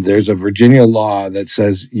 and there's a Virginia law that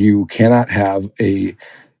says you cannot have a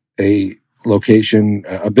location,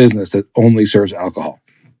 a business that only serves alcohol.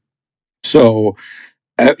 So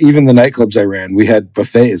even the nightclubs I ran, we had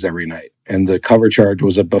buffets every night, and the cover charge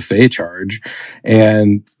was a buffet charge,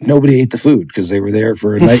 and nobody ate the food because they were there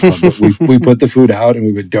for a nightclub. But we put the food out, and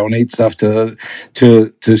we would donate stuff to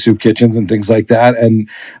soup kitchens and things like that. And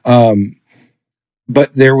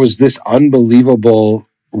but there was this unbelievable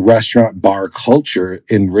restaurant bar culture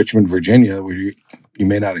in Richmond, Virginia, where you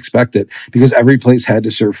may not expect it, because every place had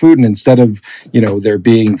to serve food. And instead of, there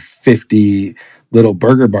being 50 little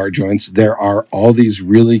burger bar joints, there are all these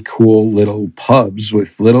really cool little pubs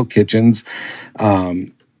with little kitchens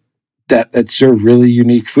that serve really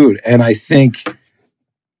unique food. And I think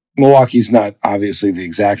Milwaukee's not obviously the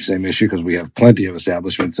exact same issue, because we have plenty of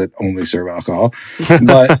establishments that only serve alcohol.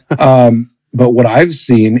 But what I've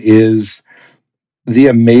seen is the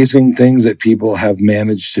amazing things that people have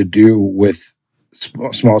managed to do with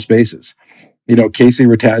small spaces. Casey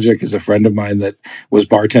Ratajek is a friend of mine that was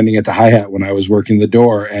bartending at the Hi-Hat when I was working the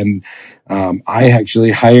door. And I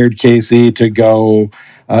actually hired Casey to go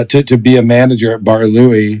to be a manager at Bar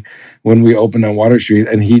Louie when we opened on Water Street.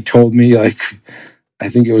 And he told me, I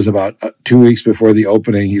think it was about 2 weeks before the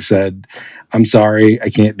opening, he said, "I'm sorry, I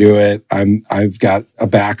can't do it. I've got a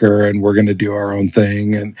backer, and we're going to do our own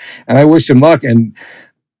thing." And I wished him luck. And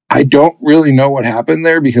I don't really know what happened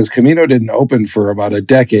there, because Camino didn't open for about a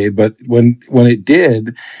decade. But when it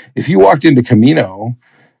did, if you walked into Camino,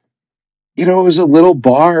 it was a little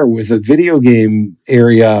bar with a video game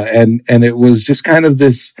area, and it was just kind of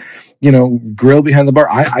this, grill behind the bar.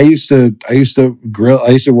 I used to grill. I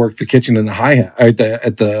used to work the kitchen in the hi-hat at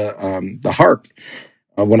the Harp.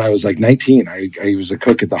 When I was like 19, I was a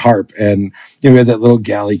cook at the Harp, and we had that little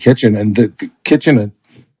galley kitchen, and the kitchen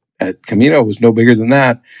at Camino was no bigger than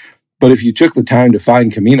that. But if you took the time to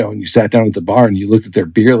find Camino and you sat down at the bar and you looked at their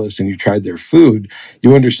beer list and you tried their food,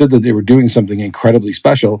 you understood that they were doing something incredibly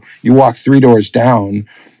special. You walk 3 doors down,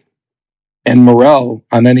 and Morel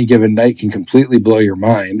on any given night can completely blow your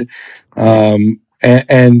mind. And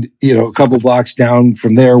a couple blocks down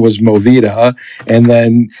from there was Movida, and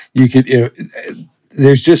then you could,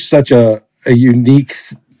 there's just such a unique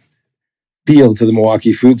feel to the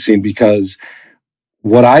Milwaukee food scene, because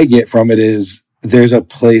what I get from it is there's a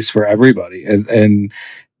place for everybody. And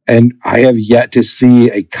I have yet to see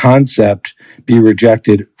a concept be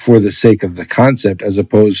rejected for the sake of the concept as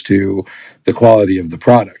opposed to the quality of the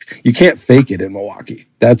product. You can't fake it in Milwaukee.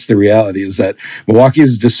 That's the reality, is that Milwaukee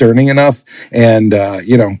is discerning enough. And,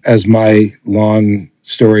 as my long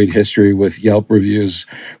storied history with Yelp reviews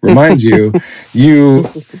reminds you,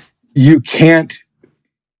 you can't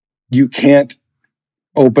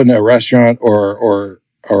open a restaurant or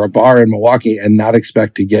a bar in Milwaukee and not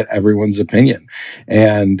expect to get everyone's opinion.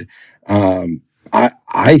 And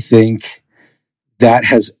I think that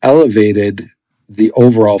has elevated the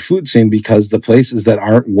overall food scene, because the places that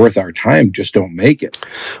aren't worth our time just don't make it.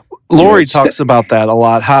 Lori talks about that a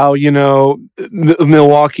lot, how,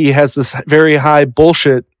 Milwaukee has this very high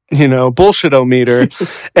bullshit-o-meter,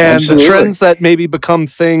 and the trends that maybe become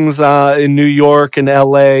things in New York and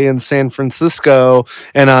LA and San Francisco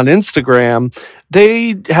and on Instagram,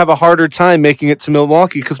 they have a harder time making it to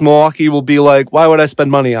Milwaukee, because Milwaukee will be like, why would I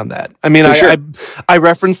spend money on that? I mean, I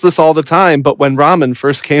reference this all the time, but when ramen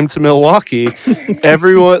first came to Milwaukee,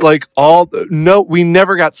 everyone we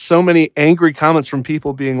never got so many angry comments from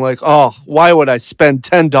people being like, oh, why would I spend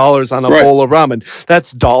 $10 on a bowl of ramen?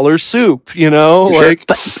 That's dollar soup, Sure.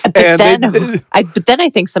 But then I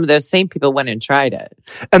think some of those same people went and tried it,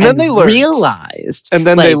 and then they realized,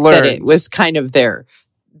 they learned that it was kind of their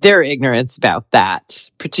ignorance about that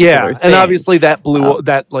particular thing. And obviously that blew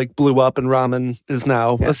up, and ramen is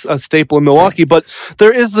now a staple in Milwaukee. But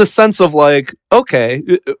there is this sense of like, okay,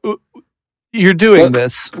 you're doing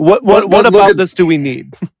this. What about this do we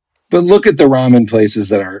need? But look at the ramen places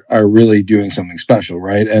that are really doing something special,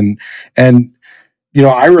 right? And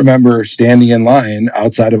I remember standing in line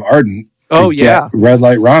outside of Ardent. Get red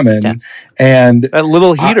light ramen, and a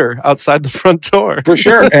little heater outside the front door for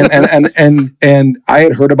sure. And I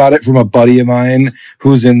had heard about it from a buddy of mine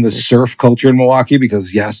who's in the surf culture in Milwaukee,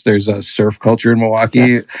 because yes, there's a surf culture in Milwaukee.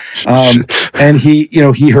 Yes. And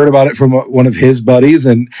he heard about it from one of his buddies,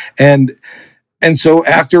 and so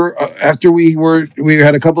after we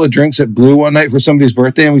had a couple of drinks at Blue one night for somebody's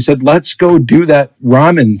birthday, and we said, let's go do that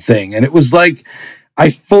ramen thing. And it was like, I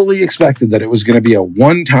fully expected that it was going to be a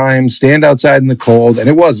one-time stand outside in the cold, and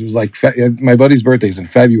it was like my buddy's birthday's in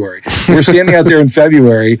February. We're standing out there in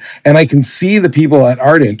February, and I can see the people at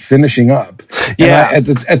Ardent finishing up. Yeah. And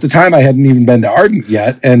at the time, I hadn't even been to Ardent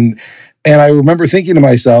yet, and I remember thinking to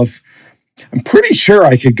myself, I'm pretty sure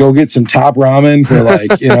I could go get some top ramen for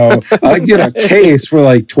I'd get a case for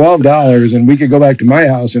like $12, and we could go back to my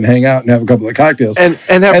house and hang out and have a couple of cocktails and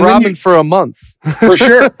have ramen for a month for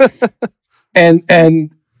sure. And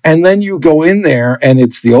then you go in there, and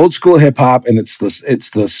it's the old school hip hop, and it's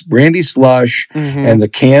the brandy slush, and the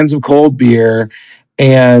cans of cold beer,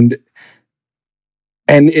 and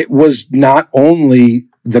it was not only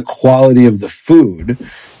the quality of the food,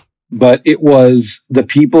 but it was the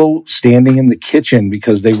people standing in the kitchen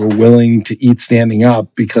because they were willing to eat standing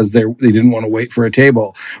up, because they didn't want to wait for a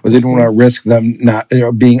table, or they didn't want to risk them not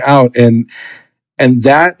being out, and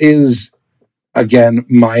that is, again,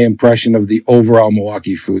 my impression of the overall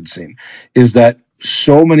Milwaukee food scene, is that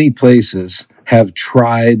so many places have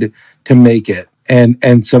tried to make it.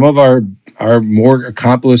 And some of our more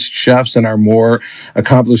accomplished chefs and our more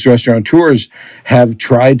accomplished restaurateurs have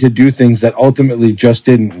tried to do things that ultimately just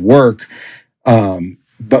didn't work.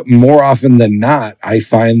 But more often than not, I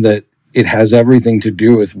find that it has everything to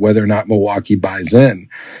do with whether or not Milwaukee buys in.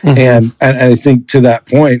 And I think to that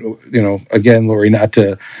point, again, Lori, not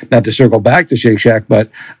to circle back to Shake Shack,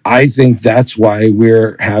 but I think that's why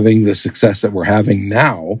we're having the success that we're having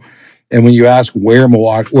now. And when you ask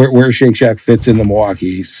where Shake Shack fits in the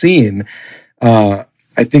Milwaukee scene, I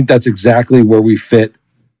think that's exactly where we fit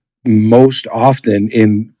most often,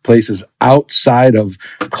 in places outside of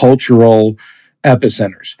cultural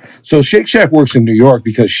epicenters. So Shake Shack works in New York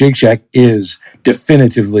because Shake Shack is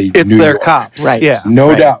definitively New York. Their cops, right? Yeah,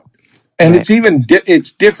 no doubt. And it's even,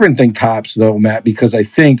 it's different than Kopp's though, Matt, because I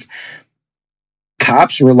think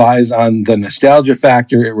Kopp's relies on the nostalgia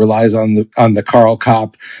factor. It relies on the Carl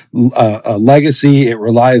Kopp legacy. It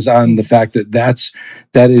relies on the fact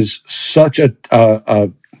that is such a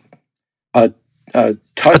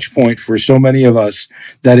touch point for so many of us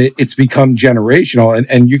that it's become generational.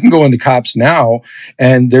 And you can go into Kopp's now,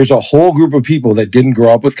 and there's a whole group of people that didn't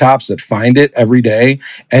grow up with Kopp's that find it every day,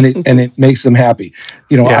 and it makes them happy.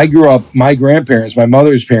 I grew up, my grandparents, my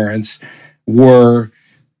mother's parents were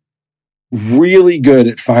really good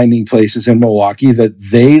at finding places in Milwaukee that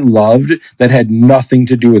they loved that had nothing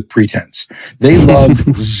to do with pretense. They loved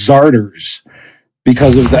Zarters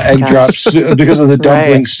because of the egg drop soup, because of the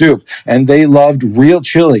dumpling soup. And they loved real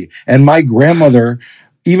chili. And my grandmother,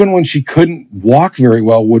 even when she couldn't walk very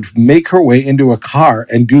well, would make her way into a car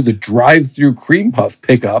and do the drive-through cream puff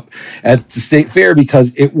pickup at the state fair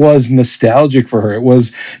because it was nostalgic for her. It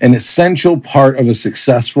was an essential part of a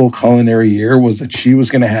successful culinary year, was that she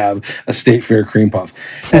was going to have a state fair cream puff.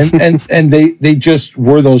 And they just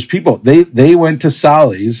were those people. They went to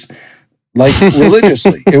Solly's like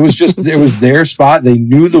religiously. It was their spot. They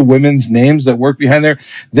knew the women's names that worked behind there.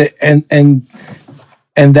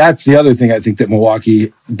 And that's the other thing I think that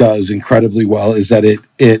Milwaukee does incredibly well, is that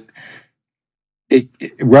it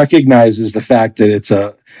recognizes the fact that it's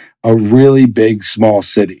a really small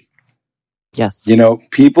city. Yes.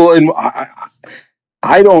 People in,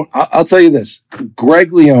 I'll tell you this.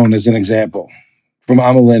 Greg Leone is an example from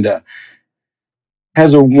Amalinda,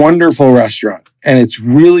 has a wonderful restaurant, and it's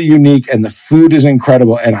really unique, and the food is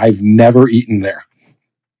incredible, and I've never eaten there.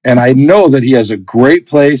 And I know that he has a great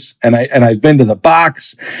place, and I've been to the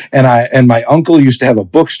Box, and my uncle used to have a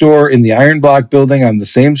bookstore in the Iron Block building on the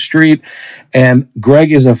same street. And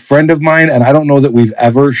Greg is a friend of mine, and I don't know that we've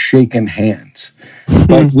ever shaken hands,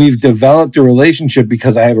 but we've developed a relationship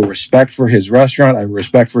because I have a respect for his restaurant. I have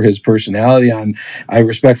respect for his personality. I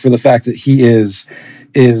respect for the fact that he is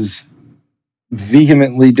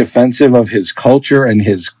vehemently defensive of his culture and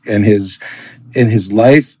his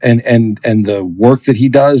life and the work that he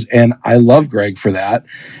does. And I love Greg for that.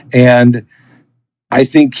 And I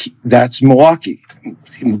think that's Milwaukee.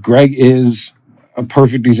 Greg is a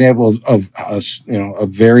perfect example of a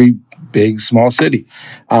very big, small city.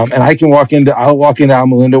 And I'll walk into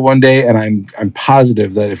Amalinda one day, and I'm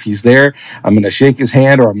positive that if he's there, I'm going to shake his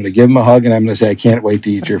hand, or I'm going to give him a hug, and I'm going to say, I can't wait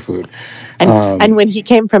to eat your food. And when he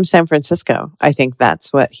came from San Francisco, I think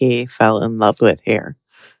that's what he fell in love with here.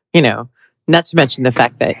 Not to mention the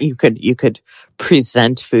fact that you could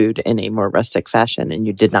present food in a more rustic fashion, and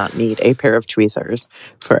you did not need a pair of tweezers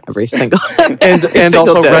for every single and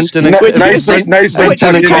also rent an nice tucked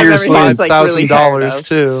into your sleeve, $1,000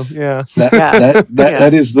 too. Yeah,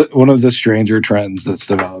 that is one of the stranger trends that's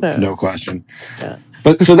developed, no question. Yeah.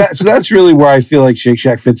 But so that's really where I feel like Shake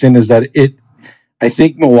Shack fits in, is that I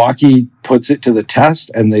think Milwaukee puts it to the test,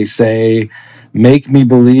 and they say, make me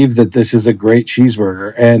believe that this is a great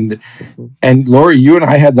cheeseburger. And Lori, you and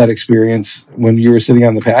I had that experience when you were sitting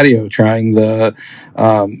on the patio trying the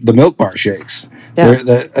Milk Bar shakes.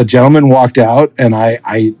 Yeah. A gentleman walked out, and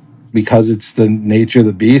I because it's the nature of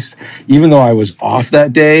the beast, even though I was off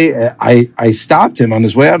that day, I stopped him on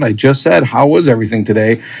his way out, and I just said, how was everything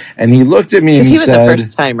today? And he looked at me and he said, he was a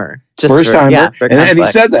first timer. And he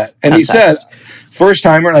said that. And he said, first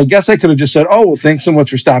timer. And I guess I could have just said, oh, well, thanks so much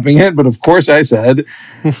for stopping in. But of course I said,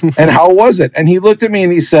 and how was it? And he looked at me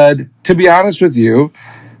and he said, to be honest with you,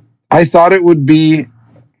 I thought it would be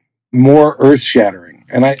more earth shattering.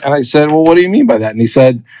 And I said, well, what do you mean by that? And he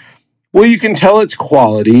said, well, you can tell it's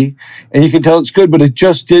quality and you can tell it's good, but it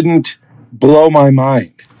just didn't blow my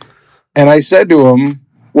mind. And I said to him,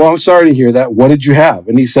 well, I'm sorry to hear that. What did you have?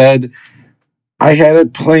 And he said, I had a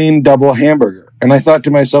plain double hamburger. And I thought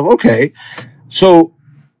to myself, okay, so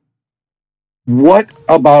what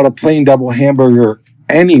about a plain double hamburger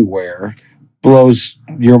anywhere blows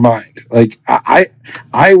your mind? Like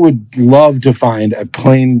I would love to find a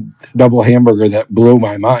plain double hamburger that blew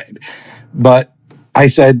my mind. But I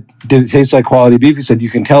said, did it taste like quality beef? He said, you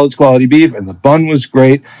can tell it's quality beef, and the bun was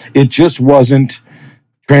great. It just wasn't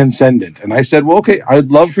transcendent. And I said, well, okay, I'd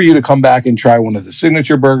love for you to come back and try one of the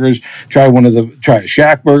signature burgers, try a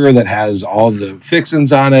Shack burger that has all the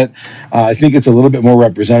fixins on it. I think it's a little bit more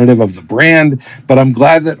representative of the brand, but I'm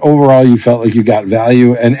glad that overall you felt like you got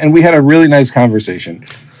value. And we had a really nice conversation.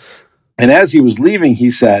 And as he was leaving, he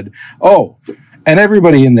said, oh, and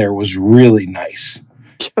everybody in there was really nice.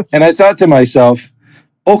 Yes. And I thought to myself,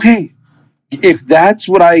 okay, if that's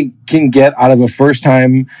what I can get out of a first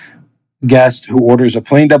time guest who orders a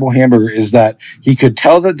plain double hamburger is that he could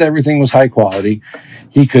tell that everything was high quality.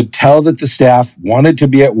 He could tell that the staff wanted to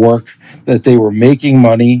be at work, that they were making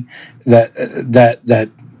money, that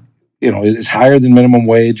is higher than minimum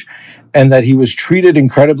wage, and that he was treated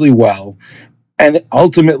incredibly well. And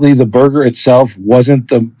ultimately, the burger itself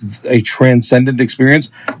wasn't a transcendent experience.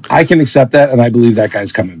 I can accept that, and I believe that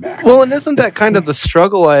guy's coming back. Well, and isn't that kind of the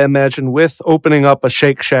struggle, I imagine, with opening up a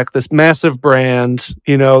Shake Shack, this massive brand,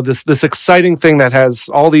 this exciting thing that has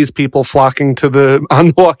all these people flocking to on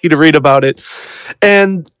Milwaukee to read about it,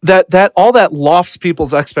 and that all that lofts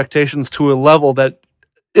people's expectations to a level that,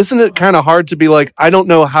 isn't it kind of hard to be like, I don't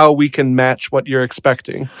know how we can match what you're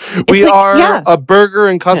expecting? We are a burger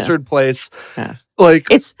and custard place. Yeah. Like,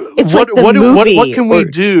 it's what can we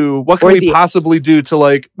do? What can we possibly do to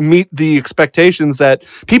like meet the expectations that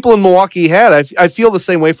people in Milwaukee had? I feel the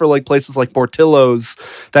same way for like places like Portillo's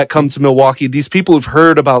that come to Milwaukee. These people who've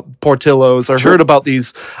heard about Portillo's or heard about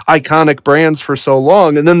these iconic brands for so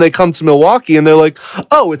long, and then they come to Milwaukee and they're like,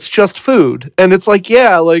 oh, it's just food. And it's like,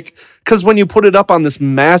 yeah, like, because when you put it up on this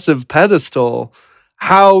massive pedestal,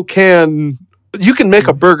 you can make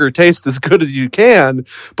a burger taste as good as you can,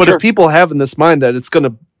 but if people have in this mind that it's going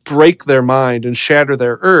to break their mind and shatter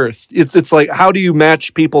their earth, it's like, how do you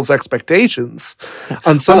match people's expectations?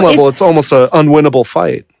 On some level, it's almost an unwinnable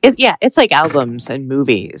fight. It's like albums and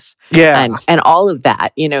movies. Yeah. And all of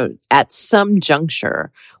that, at some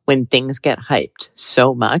juncture when things get hyped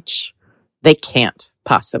so much, they can't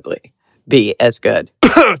possibly be as good.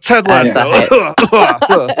 Ted Lasso.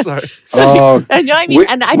 Sorry. And we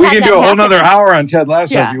can do a whole nother hour on Ted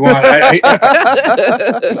Lasso if you want.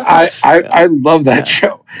 I love that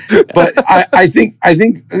show, but I think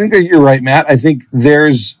that you're right, Matt. I think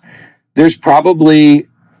there's probably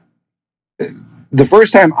the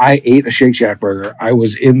first time I ate a Shake Shack burger, I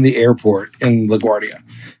was in the airport in LaGuardia,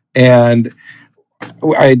 and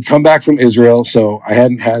I had come back from Israel, so I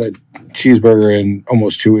hadn't had a cheeseburger in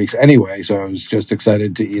almost 2 weeks anyway, so I was just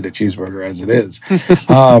excited to eat a cheeseburger as it is.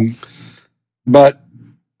 But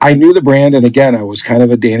I knew the brand, and again, I was kind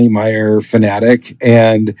of a Danny Meyer fanatic,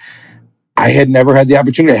 and I had never had the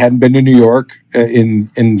opportunity. I hadn't been to New York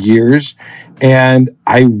in years, and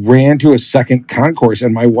I ran to a second concourse,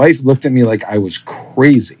 and my wife looked at me like I was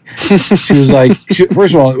crazy. She was like,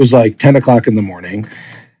 first of all, it was like 10 o'clock in the morning.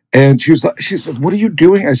 And she said, what are you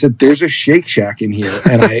doing? I said, there's a Shake Shack in here.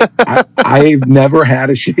 And I've never had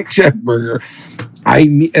a Shake Shack burger.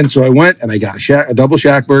 And so I went and I got a double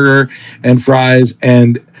Shack burger and fries.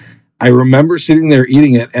 And I remember sitting there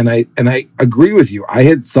eating it. And I agree with you. I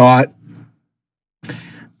had thought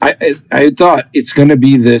it's going to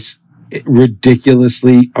be this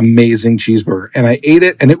ridiculously amazing cheeseburger. And I ate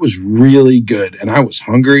it and it was really good. And I was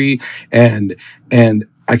hungry and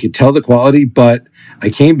I could tell the quality, but I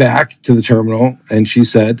came back to the terminal and she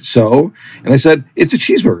said, so, and I said, it's a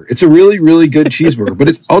cheeseburger. It's a really, really good cheeseburger, but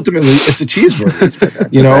it's a cheeseburger,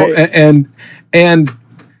 right. And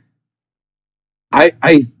I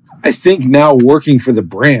think now working for the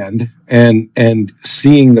brand and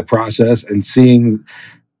seeing the process and seeing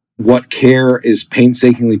what care is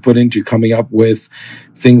painstakingly put into coming up with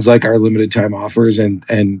things like our limited time offers and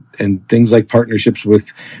things like partnerships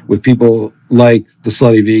with people like the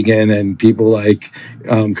Slutty Vegan and people like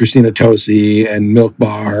Christina Tosi and Milk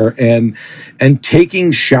Bar and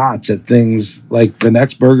taking shots at things like the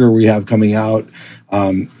next burger we have coming out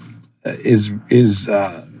is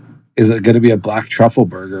going to be a black truffle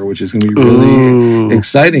burger, which is going to be really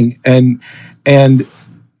exciting. And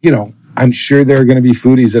I'm sure there are going to be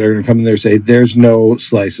foodies that are going to come in there and say, there's no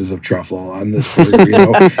slices of truffle on this burger.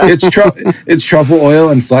 It's truffle oil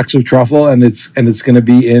and flecks of truffle, and it's going to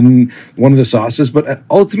be in one of the sauces. But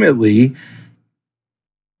ultimately,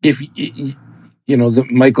 if the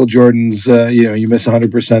Michael Jordan's, you miss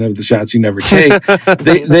 100% of the shots you never take.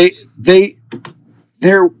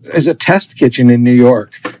 There is a test kitchen in New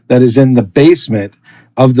York that is in the basement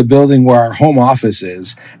of the building where our home office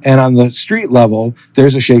is. And on the street level,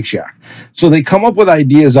 there's a Shake Shack. So they come up with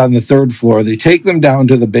ideas on the third floor. They take them down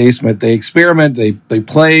to the basement. They experiment. They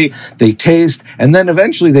play. They taste. And then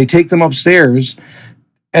eventually they take them upstairs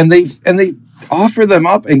and they offer them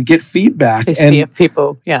up and get feedback. They see if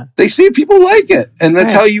people like it. And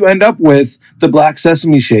that's how you end up with the Black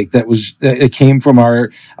Sesame Shake it came from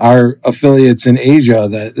our affiliates in Asia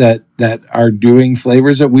that are doing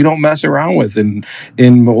flavors that we don't mess around with in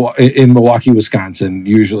Milwaukee, Wisconsin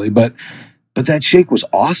usually. But that shake was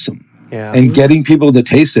awesome. Yeah. And getting people to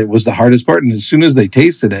taste it was the hardest part. And as soon as they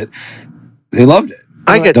tasted it, they loved it.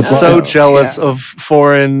 I get so jealous of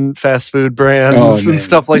foreign fast food brands and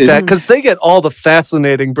stuff like that because they get all the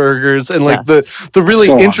fascinating burgers and like the really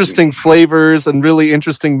interesting flavors and really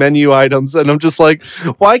interesting menu items. And I'm just like,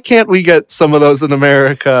 why can't we get some of those in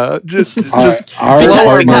America? Just blow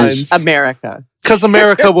our minds. America. Because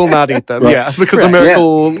America will not eat them. Right. Yeah, because America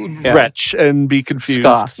will retch and be confused.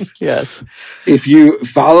 Scoff. Yes. If you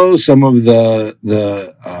follow some of the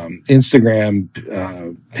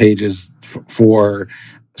Instagram pages for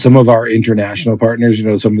some of our international partners, you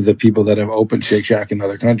know, some of the people that have opened Shake Shack in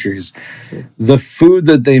other countries, the food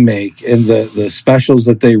that they make and the specials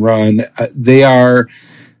that they run,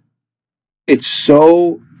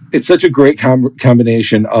 it's such a great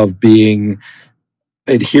combination of being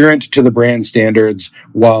adherent to the brand standards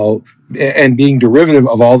and being derivative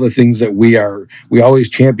of all the things that we always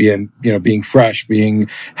champion, you know, being fresh, I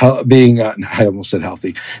almost said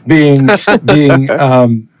healthy, being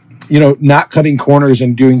you know, not cutting corners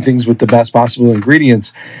and doing things with the best possible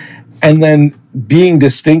ingredients, and then being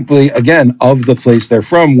distinctly, again, of the place they're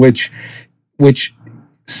from, which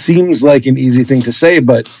seems like an easy thing to say,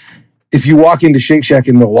 but if you walk into Shake Shack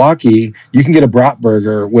in Milwaukee, you can get a brat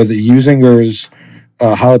burger with a Usinger's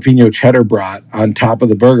jalapeno cheddar brat on top of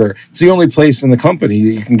the burger. It's the only place in the company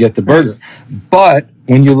that you can get the burger. But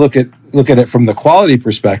when you look at it from the quality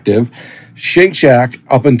perspective, Shake Shack,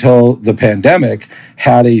 up until the pandemic,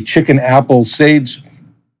 had a chicken apple sage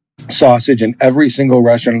sausage in every single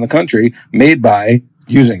restaurant in the country made by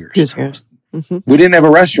Usinger's. Mm-hmm. We didn't have a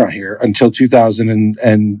restaurant here until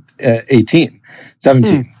 2017,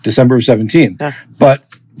 December of 17. Yeah. But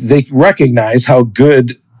they recognized how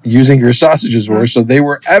good Usinger's sausages were, so they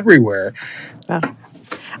were everywhere.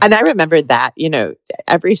 And I remember that, you know,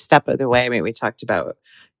 every step of the way. I mean, we talked about,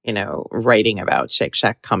 you know, writing about Shake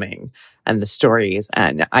Shack coming and the stories,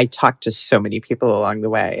 and I talked to so many people along the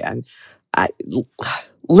way, and I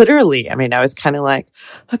was kind of like,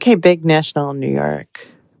 okay, big national New York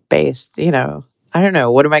based, you know, I don't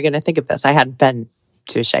know, what am I going to think of this? I hadn't been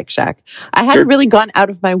to a Shake Shack. I hadn't really gone out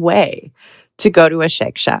of my way to go to a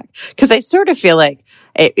Shake Shack, because I sort of feel like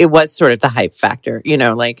it was sort of the hype factor, you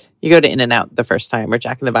know, like you go to In-N-Out the first time or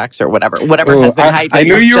Jack in the Box or whatever has been hyped. I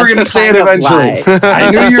knew you were going to say it eventually.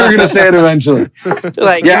 I knew you were going to say it eventually.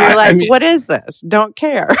 Like, yeah, you're like, I mean, what is this? Don't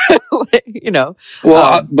care. You know?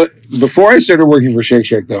 Well, but before I started working for Shake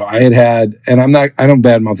Shack though, I had, and I don't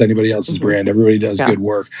badmouth anybody else's brand. Everybody does good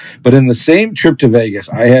work. But in the same trip to Vegas,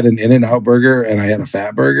 I had an In-N-Out burger and I had a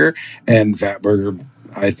Fat Burger, and Fat Burger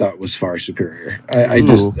I thought was far superior. I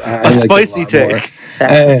spicy take.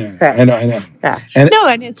 I know. Yeah. And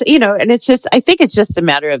it's, you know, and it's just, I think it's just a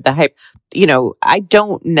matter of the hype. You know, I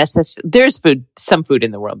don't necessarily, there's some food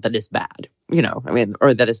in the world that is bad, you know, I mean,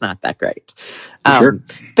 or that is not that great. Sure.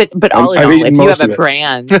 But all in all, if you have a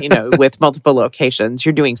brand, you know, with multiple locations,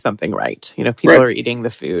 you're doing something right. You know, people are eating the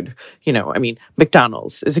food. You know, I mean,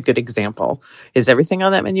 McDonald's is a good example. Is everything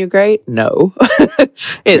on that menu great? No.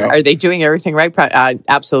 Are they doing everything right?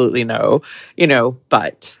 Absolutely no. You know,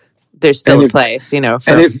 but there's still a place, you know.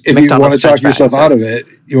 And if you want to talk yourself out of it,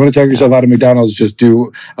 you want to talk yourself out of McDonald's, just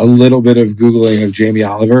do a little bit of Googling of Jamie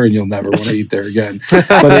Oliver and you'll never want to eat there again.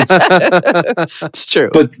 But it's true.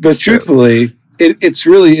 But truthfully, it's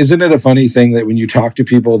really, isn't it a funny thing that when you talk to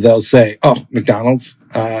people, they'll say, "Oh, McDonald's?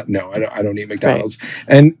 No, I don't eat McDonald's."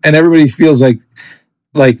 Right. And everybody feels like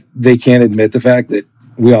they can't admit the fact that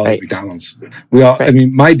we all eat McDonald's. I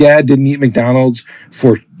mean, my dad didn't eat McDonald's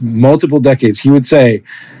for multiple decades. He would say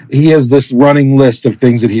he has this running list of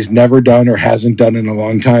things that he's never done or hasn't done in a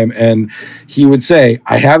long time. And he would say,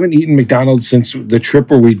 I haven't eaten McDonald's since the trip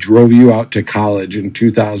where we drove you out to college in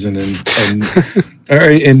 2000 or in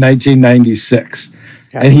 1996. Okay.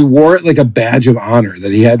 And he wore it like a badge of honor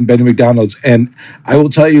that he hadn't been to McDonald's. And I will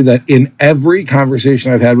tell you that in every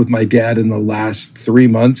conversation I've had with my dad in the last 3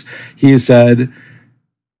 months, he has said,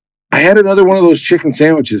 I had another one of those chicken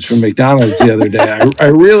sandwiches from McDonald's the other day. I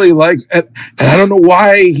really like it. And I don't know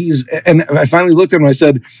why and I finally looked at him and I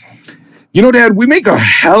said, you know, Dad, we make a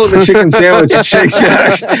hell of a chicken sandwich at Shake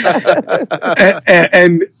Shack.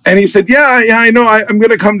 and he said, yeah, I know. I'm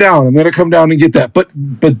going to come down. I'm going to come down and get that. But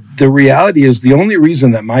the reality is the only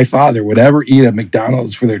reason that my father would ever eat at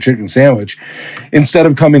McDonald's for their chicken sandwich, instead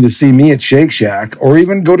of coming to see me at Shake Shack or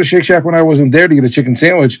even go to Shake Shack when I wasn't there to get a chicken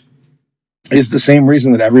sandwich, is the same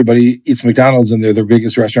reason that everybody eats McDonald's and they're the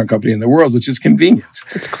biggest restaurant company in the world, which is convenience.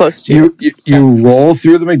 It's close to you. You roll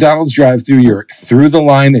through the McDonald's drive-thru, you're through the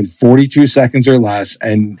line in 42 seconds or less,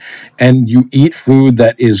 and you eat food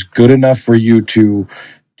that is good enough for you to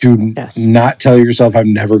to not tell yourself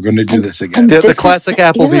I'm never going to do this again. The classic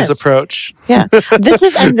Applebee's approach. Yeah.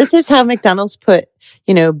 This is how McDonald's put,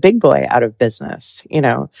 Big Boy out of business,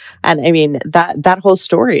 and I mean, that whole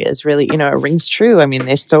story is really, it rings true. I mean,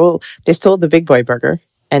 they stole the Big Boy burger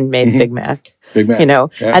and made Big Mac,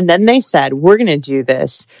 and then they said, we're going to do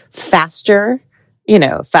this faster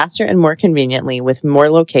and more conveniently with more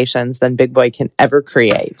locations than Big Boy can ever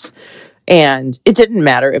create. And it didn't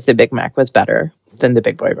matter if the Big Mac was better than the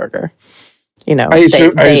Big Boy burger. I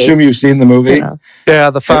assume you've seen the movie.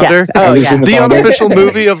 Yeah, The Founder. Yes. Oh, yeah. The unofficial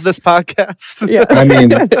movie of this podcast. Yeah. I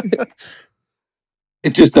mean,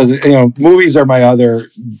 it just doesn't. Movies are my other,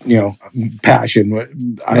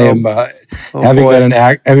 passion. I am having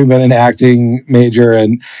been an acting major,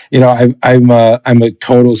 and I'm a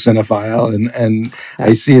total cinephile, and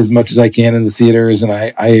I see as much as I can in the theaters, and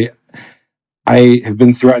I have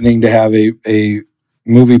been threatening to have a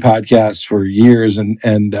movie podcast for years, and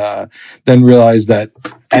then realized that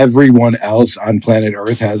everyone else on planet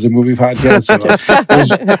Earth has a movie podcast. So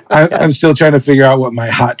I'm still trying to figure out what my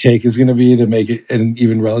hot take is going to be to make it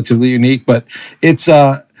even relatively unique. But it's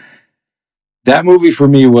that movie for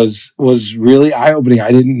me was really eye opening.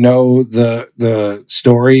 I didn't know the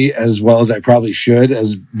story as well as I probably should,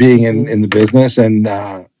 as being in the business, and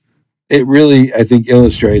it really, I think,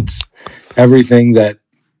 illustrates everything that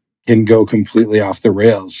can go completely off the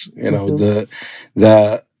rails.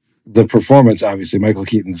 The performance, obviously Michael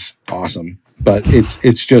Keaton's awesome, but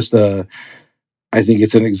it's just I think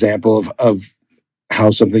it's an example of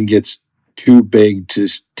how something gets too big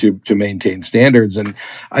to maintain standards. And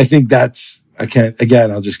I think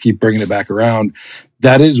I'll just keep bringing it back around.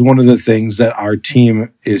 That is one of the things that our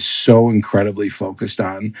team is so incredibly focused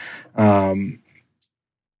on.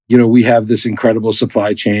 We have this incredible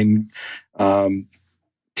supply chain,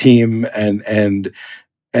 team and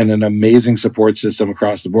an amazing support system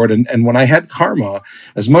across the board. And when I had Karma,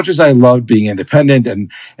 as much as I loved being independent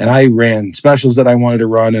and I ran specials that I wanted to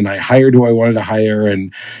run, and I hired who I wanted to hire,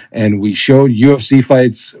 and we showed UFC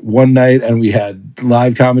fights one night, and we had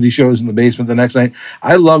live comedy shows in the basement the next night.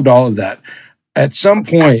 I loved all of that. At some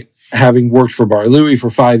point, having worked for Bar Louie for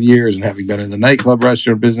 5 years and having been in the nightclub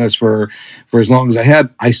restaurant business for as long as I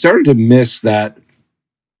had, I started to miss that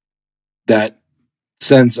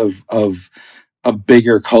sense of a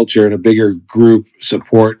bigger culture and a bigger group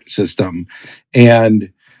support system.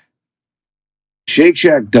 And Shake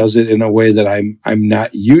Shack does it in a way that I'm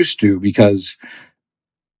not used to, because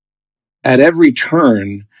at every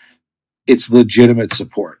turn, it's legitimate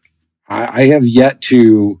support. I have yet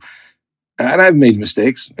to, and I've made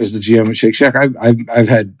mistakes as the GM at Shake Shack. I've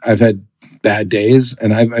had bad days,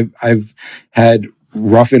 and I've had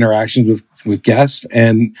rough interactions with guests,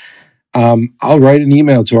 and I'll write an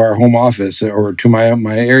email to our home office or to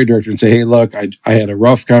my area director and say, hey, look, I had a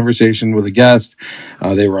rough conversation with a guest.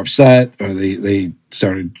 They were upset, or they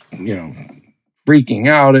started, freaking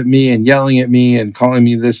out at me and yelling at me and calling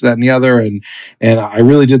me this, that, and the other. And I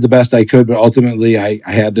really did the best I could, but ultimately I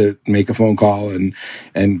had to make a phone call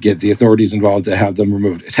and get the authorities involved to have them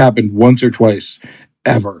removed. It's happened once or twice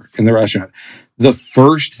ever in the restaurant. The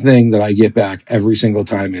first thing that I get back every single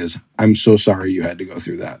time is, I'm so sorry you had to go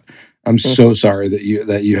through that. I'm so sorry that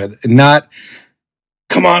you had not.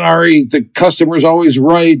 Come on, Ari, the customer's always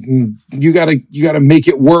right, and you gotta make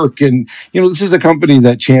it work. And this is a company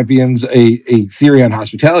that champions a theory on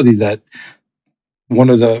hospitality that one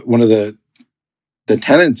of the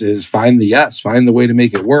tenets is find the way to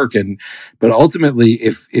make it work. But ultimately,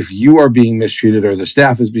 if you are being mistreated, or the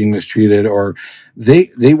staff is being mistreated, or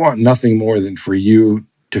they want nothing more than for you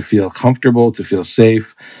to feel comfortable, to feel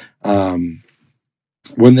safe.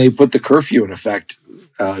 When they put the curfew in effect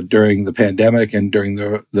during the pandemic and during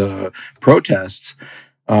the protests,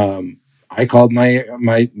 I called my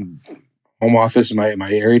home office and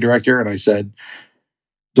my area director, and I said,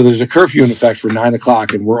 so there's a curfew in effect for 9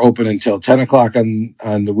 o'clock, and we're open until 10 o'clock on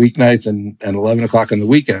the weeknights and 11 o'clock on the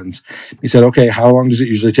weekends. He said, okay, how long does it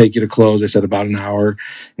usually take you to close? I said, about an hour.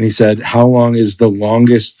 And he said, how long is the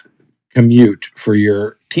longest commute for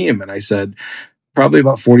your team? And I said, probably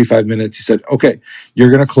about 45 minutes. He said, okay, you're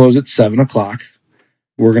going to close at 7 o'clock.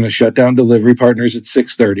 We're going to shut down delivery partners at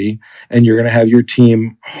 6:30, and you're going to have your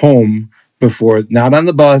team home before, not on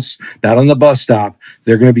the bus stop.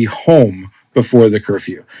 They're going to be home before the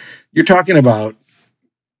curfew. You're talking about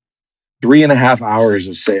 3.5 hours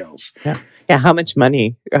of sales. Yeah. Yeah. How much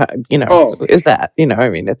money, is that?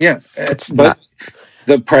 It's but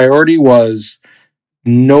the priority was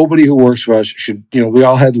nobody who works for us should, we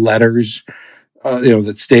all had letters,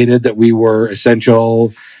 that stated that we were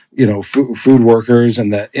essential, food workers,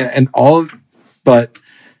 and that, and all, but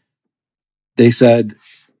they said,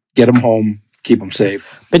 get them home, keep them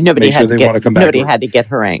safe. But nobody Make had sure to they get want to come back. nobody had to get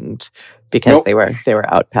harangued because Nope. they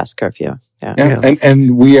were out past curfew. Yeah. Yeah.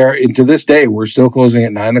 And we are, to this day, we're still closing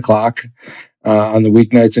at 9:00 on the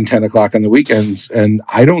weeknights and 10:00 on the weekends. And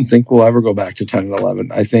I don't think we'll ever go back to 10 and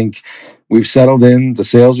 11. I think we've settled in. The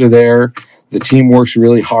sales are there. The team works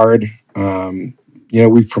really hard.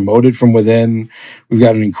 We've promoted from within. We've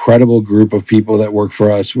got an incredible group of people that work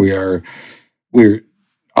for us. We're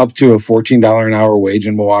up to a $14 an hour wage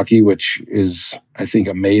in Milwaukee, which is, I think,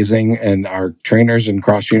 amazing. And our trainers and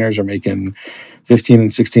cross trainers are making $15 and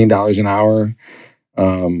 $16 an hour,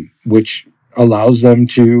 which allows them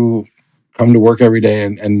to come to work every day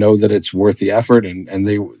and know that it's worth the effort. And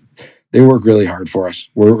they work really hard for us.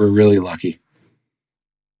 We're really lucky.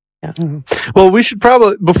 Yeah. Well, we should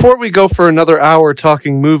probably, before we go for another hour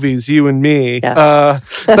talking movies, you and me,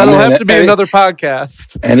 Yes. that'll have to be another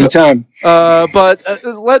podcast. Anytime. But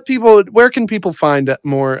where can people find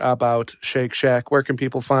more about Shake Shack? Where can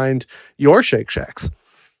people find your Shake Shacks?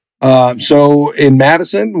 So in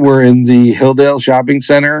Madison, we're in the Hilldale Shopping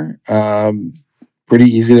Center. Pretty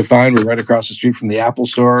easy to find. We're right across the street from the Apple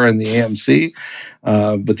Store and the AMC.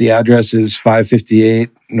 But the address is 558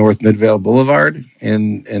 North Midvale Boulevard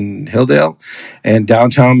in Hilldale. And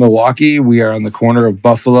downtown Milwaukee, we are on the corner of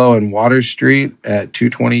Buffalo and Water Street at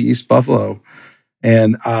 220 East Buffalo.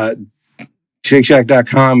 And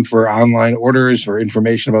ShakeShack.com for online orders, for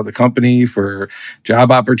information about the company, for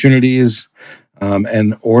job opportunities.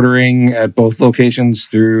 And ordering at both locations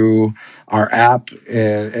through our app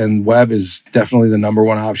and web is definitely the number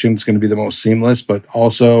one option. It's going to be the most seamless, but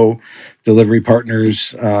also delivery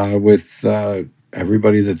partners with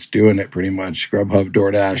everybody that's doing it pretty much. Grubhub,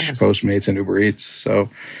 DoorDash, Postmates, and Uber Eats. So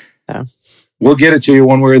we'll get it to you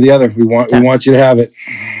one way or the other. We want you to have it.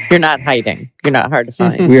 You're not hiding. You're not hard to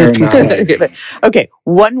find. We are not hiding. Okay,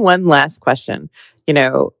 one last question.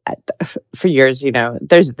 For years,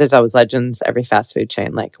 there's always legends, every fast food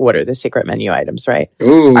chain, like, what are the secret menu items, right?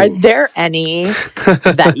 Ooh. Are there any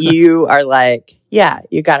that you are like, yeah,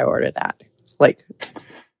 you got to order that? Like,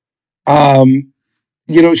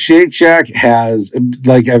 Shake Shack has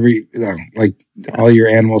all your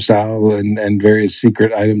animal style and various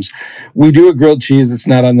secret items. We do a grilled cheese that's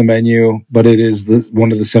not on the menu, but it is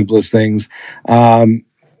one of the simplest things.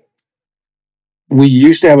 We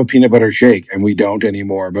used to have a peanut butter shake, and we don't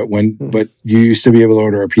anymore. But you used to be able to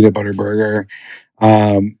order a peanut butter burger.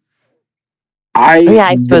 I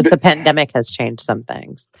suppose the pandemic has changed some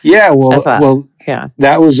things. Yeah,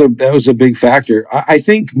 that was a big factor. I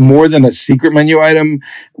think more than a secret menu item,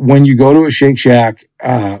 when you go to a Shake Shack,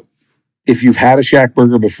 if you've had a Shack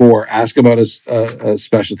burger before, ask about a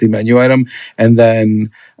specialty menu item, and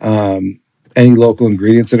then any local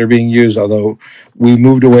ingredients that are being used, although we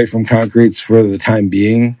moved away from concretes for the time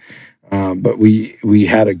being. But we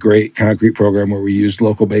had a great concrete program where we used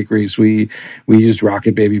local bakeries. We used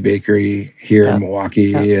Rocket Baby Bakery here in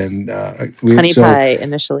Milwaukee, and Honey Pie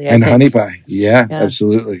initially. Honey Pie. Yeah,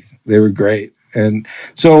 absolutely. They were great. And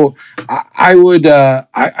so I would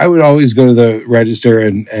always go to the register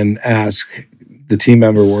and ask the team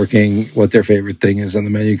member working what their favorite thing is on the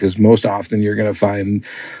menu, because most often you're going to find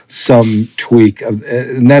some tweak of,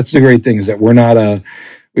 and that's the great thing, is that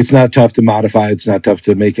it's not tough to modify. It's not tough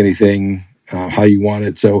to make anything how you want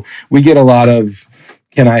it. So we get a lot of,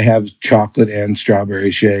 can I have chocolate and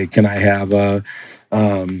strawberry shake? Can I have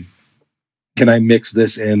can I mix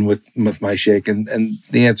this in with my shake? And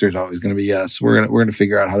the answer is always going to be yes. We're going to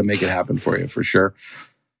figure out how to make it happen for you, for sure.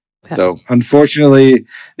 So unfortunately,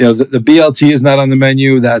 the BLT is not on the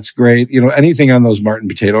menu. That's great. Anything on those Martin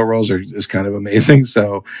potato rolls is kind of amazing.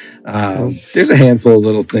 So there's a handful of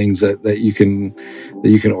little things that you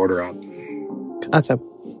can order up. Awesome.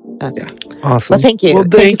 Awesome. Well, thank you. Well,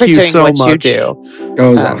 thank you for you doing so what much. you do. That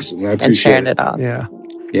was awesome. I appreciate and sharing it all. Yeah.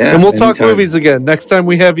 Yeah. And we'll talk movies again next time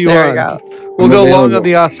we have you there on. You go. We'll go long on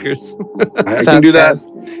the Oscars. I can do that.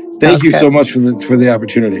 Thank you good. so much for the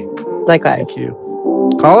opportunity. Likewise. Thank you.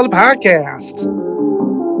 Call it a podcast.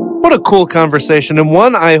 What a cool conversation, and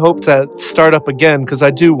one I hope to start up again, because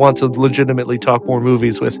I do want to legitimately talk more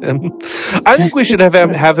movies with him. I think we should have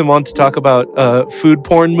him on to talk about food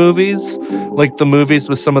porn movies, like the movies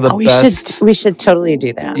with some of the best. We should totally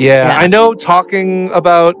do that. Yeah, I know talking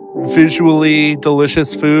about visually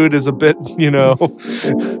delicious food is a bit,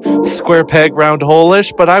 square peg round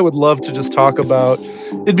hole-ish, but I would love to just talk about.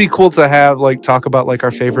 It'd be cool to have talk about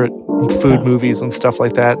our favorite food movies and stuff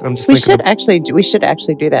like that. We should actually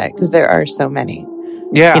do that, because there are so many.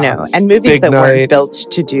 Yeah, and movies Big that Night. weren't built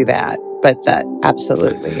to do that. but that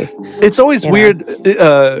absolutely. It's always weird.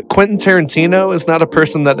 Quentin Tarantino is not a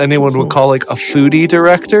person that anyone would call like a foodie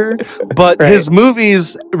director, but his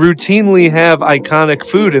movies routinely have iconic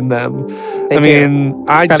food in them. I mean,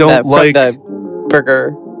 I don't like the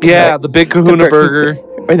burger. Yeah, the Big Kahuna burger.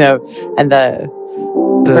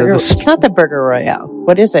 Burger, it's not the Burger Royale.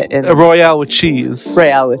 What is it? A Royale with cheese.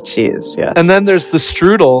 Royale with cheese, yes. And then there's the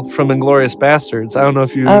strudel from Inglourious Bastards. I don't know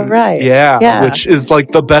if you... Oh, right. Yeah, which is like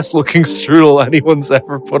the best looking strudel anyone's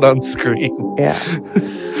ever put on screen. Yeah.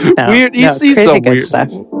 No, weird. He's so weird. Stuff.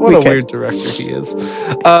 What a weird director he is.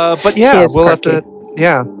 But yeah, we'll have to...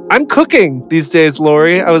 Yeah. I'm cooking these days,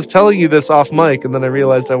 Lori. I was telling you this off mic, and then I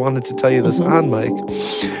realized I wanted to tell you this on mic.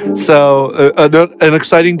 So, an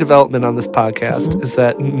exciting development on this podcast is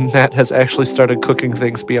that Matt has actually started cooking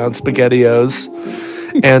things beyond SpaghettiOs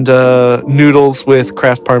and noodles with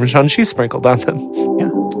Kraft Parmesan cheese sprinkled on them. Yeah.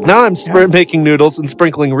 Now I'm making noodles and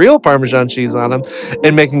sprinkling real Parmesan cheese on them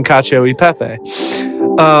and making cacio e pepe.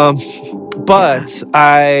 But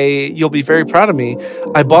you'll be very proud of me.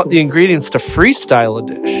 I bought the ingredients to freestyle a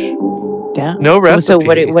dish. Yeah. No recipe. So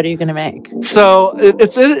what are you going to make? So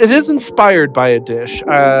it is inspired by a dish.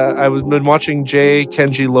 I've been watching J.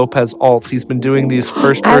 Kenji Lopez Alt. He's been doing these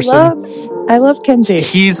first person. I love Kenji.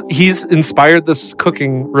 He's inspired this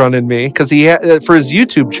cooking run in me because he for his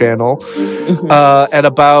YouTube channel at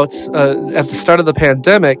the start of the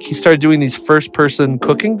pandemic, he started doing these first person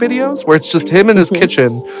cooking videos where it's just him in his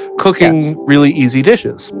kitchen cooking really easy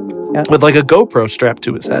dishes. Yep. With like a GoPro strapped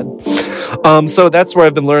to his head. So that's where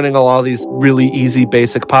I've been learning a lot of these really easy,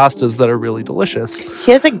 basic pastas that are really delicious.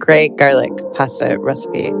 He has a great garlic pasta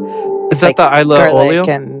recipe. Is that the Isla Olio?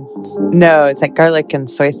 No, it's like garlic and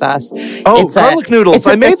soy sauce. Oh, it's garlic noodles.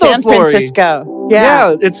 I made those, San Francisco. Lori.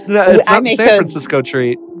 Yeah, it's not the San Francisco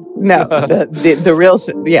treat. No, the real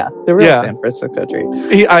San Francisco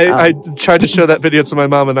treat. I tried to show that video to my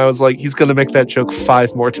mom, and I was like, he's going to make that joke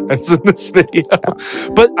 5 more times in this video.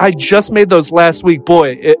 But I just made those last week.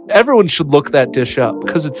 Boy, everyone should look that dish up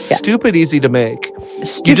because it's stupid easy to make.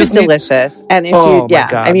 Stupid delicious. And if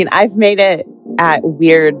I mean, I've made it at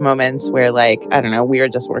weird moments where, like, I don't know, we were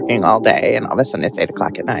just working all day, and all of a sudden it's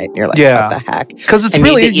 8:00 at night, and you're like, what the heck? Because it's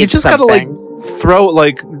really, you just got to like throw,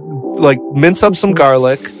 like mince up some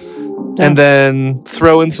garlic. And then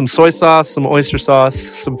throw in some soy sauce, some oyster sauce,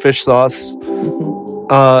 some fish sauce,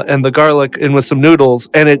 and the garlic in with some noodles.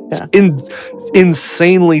 And it's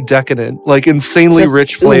insanely decadent, like insanely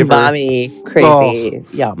rich flavor. Umami, crazy,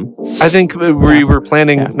 yum. I think we were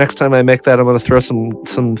planning next time I make that, I'm going to throw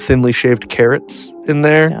some thinly shaved carrots in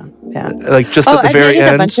there. Yeah. Like just at the very end.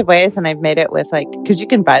 I've made it a bunch of ways, and I've made it with because you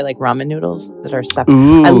can buy like ramen noodles that are separate.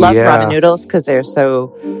 I love ramen noodles because they're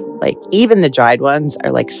so, like, even the dried ones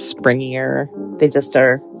are like springier. They just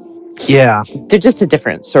are. Yeah. They're just a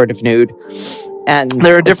different sort of nude. And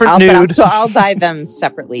they're a different nude. So I'll buy them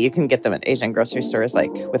separately. You can get them at Asian grocery stores,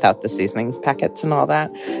 like without the seasoning packets and all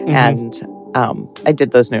that. And I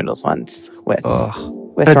did those noodles once with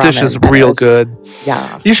that dish is real good.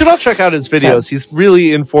 Yeah. You should all check out his videos. He's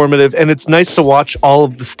really informative, and it's nice to watch all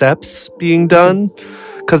of the steps being done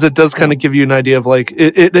because it does kind of give you an idea of like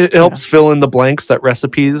it helps fill in the blanks that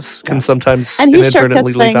recipes can sometimes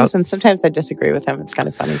inadvertently leave out. And sometimes I disagree with him. It's kind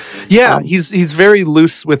of funny. Yeah, he's very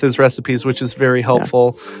loose with his recipes, which is very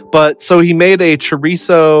helpful. But so he made a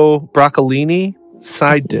chorizo broccolini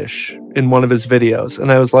side dish in one of his videos,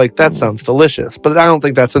 and I was like, that sounds delicious, but I don't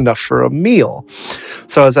think that's enough for a meal.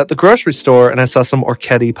 So I was at the grocery store and I saw some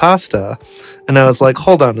orchetti pasta, and I was like,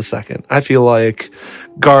 hold on a second, I feel like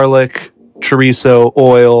garlic, chorizo,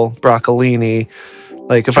 oil, broccolini,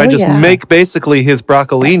 like if I just make basically his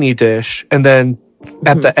broccolini dish, and then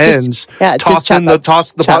at the end toss in the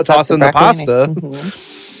pasta.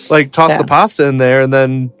 Like, toss the pasta in there, and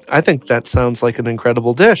then I think that sounds like an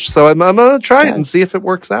incredible dish. So I'm going to try it and see if it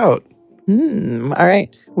works out. All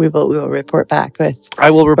right. We will report back with...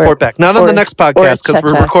 I will report back. Not on the next podcast, because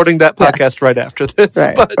we're recording that podcast right after this.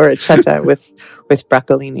 Right. But. Or a chetta with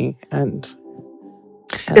broccolini and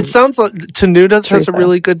it sounds like Tenuda's has a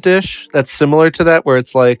really good dish that's similar to that, where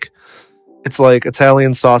it's like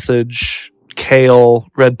Italian sausage, kale,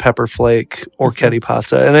 red pepper flake, orchetti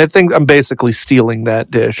pasta, and I think I'm basically stealing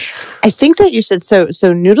that dish. I think that you should. So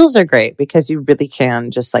noodles are great because you really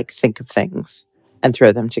can just like think of things and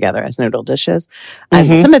throw them together as noodle dishes.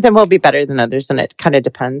 And some of them will be better than others, and it kind of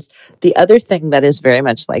depends. The other thing that is very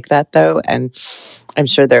much like that, though, and I'm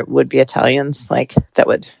sure there would be Italians like that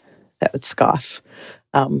would scoff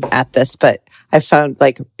at this, but I've found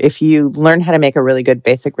like if you learn how to make a really good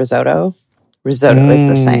basic risotto is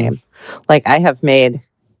the same. Like I have made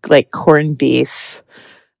like corned beef,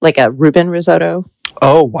 like a Reuben risotto.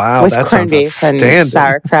 Oh wow, with that corned beef and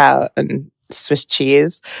sauerkraut and Swiss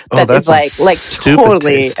cheese. That is like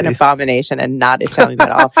totally tasty. an abomination and not Italian at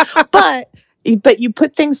all. But you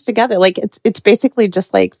put things together, like it's basically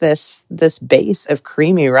just like this base of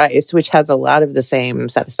creamy rice, which has a lot of the same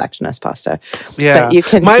satisfaction as pasta. Yeah, but you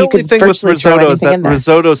can. My you only could thing with risotto is that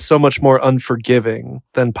risotto is so much more unforgiving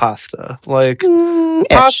than pasta. Like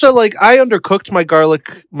pasta, like I undercooked my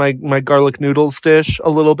garlic noodles dish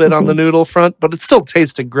a little bit on the noodle front, but it still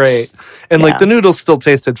tasted great, and like the noodles still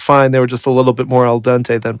tasted fine. They were just a little bit more al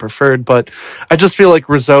dente than preferred. But I just feel like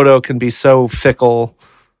risotto can be so fickle.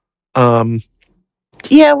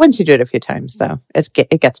 Yeah, once you do it a few times, though,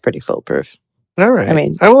 it gets pretty foolproof. All right. I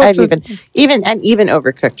mean, I've even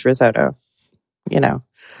overcooked risotto. You know,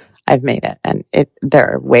 I've made it, and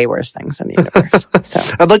there are way worse things in the universe. So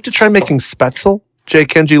I'd like to try making spetzel. J.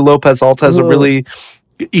 Kenji Lopez Alt has a really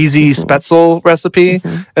easy spetzel recipe,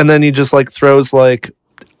 and then he just like throws like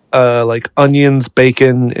onions,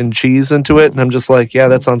 bacon, and cheese into it, and I'm just like, yeah,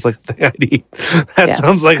 that sounds like a thing I'd eat.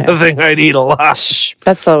 Sounds like a thing I'd eat a lot.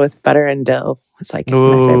 Spetzel with butter and dill. It's like my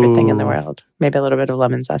favorite thing in the world. Maybe a little bit of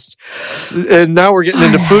lemon zest. And now we're getting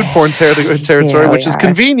into food porn territory, which is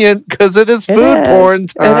convenient because it is food porn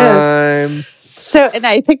time. So, and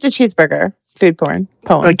I picked a cheeseburger, food porn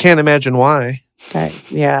poem. I can't imagine why. Right.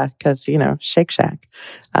 Yeah, because, Shake Shack.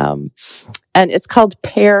 And it's called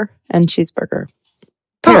Pear and Cheeseburger.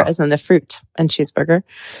 Pear as in the fruit and cheeseburger.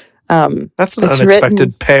 That's an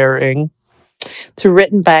unexpected pairing. It's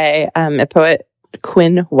written by a poet,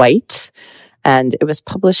 Quinn White. And it was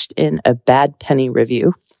published in a Bad Penny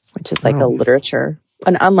Review, which is like an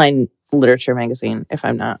online literature magazine, if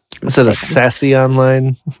I'm not mistaken. Is it a sassy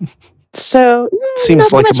online? So,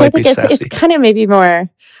 seems like it might be sassy. It's kind of maybe more,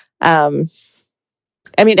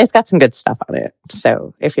 it's got some good stuff on it.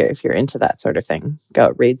 So if you're into that sort of thing,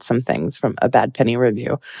 go read some things from a Bad Penny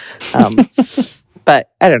Review.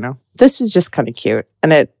 But I don't know. This is just kind of cute.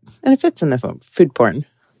 And it fits in the food porn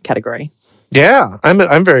category. Yeah,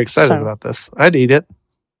 I'm very excited about this. I'd eat it.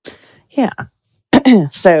 Yeah.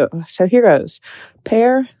 So here goes.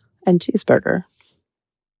 Pear and cheeseburger.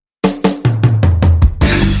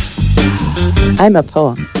 I'm a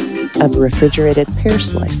poem of refrigerated pear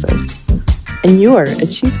slices, and you're a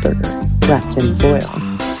cheeseburger wrapped in foil.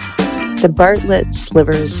 The Bartlett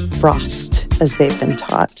slivers frost as they've been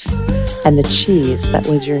taught, and the cheese that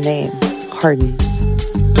was your name hardens.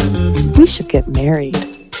 We should get married.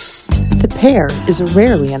 The pear is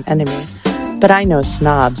rarely an enemy, but I know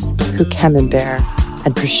snobs who camembert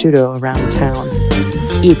and prosciutto around town,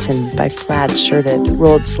 eaten by plaid-shirted,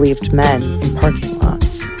 rolled-sleeved men in parking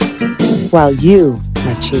lots. While you,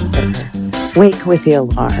 my cheeseburger, wake with the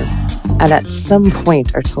alarm, and at some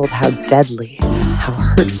point are told how deadly, how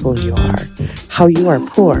hurtful you are, how you are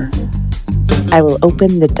poor, I will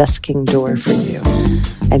open the dusking door for you,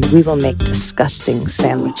 and we will make disgusting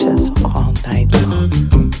sandwiches all night long.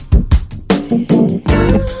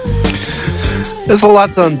 There's a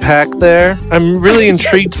lot to unpack there. I'm really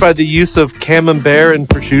intrigued by the use of camembert and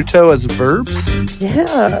prosciutto as verbs.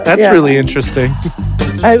 Yeah. That's really interesting.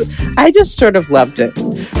 I just sort of loved it.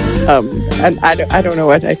 And I don't know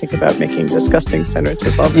what I think about making disgusting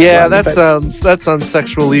sandwiches all night long, that sounds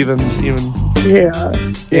sexual even.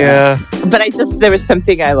 Yeah. But there was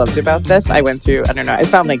something I loved about this. I went through, I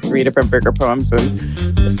found like 3 different burger poems, and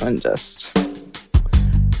this one just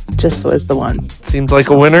was the one. Seemed like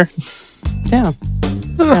a winner. Yeah.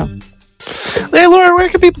 Huh. Hey, Laura, where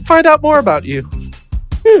can people find out more about you?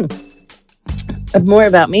 More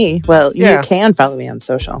about me? Well, you can follow me on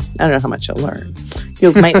social. I don't know how much you'll learn.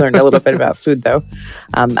 You might learn a little bit about food, though.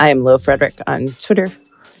 I am Lo Frederick on Twitter,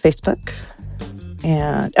 Facebook,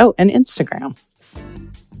 and Instagram.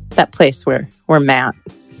 That place where Matt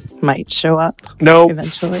might show up. Nope.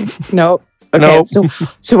 Eventually. Nope. Okay, nope.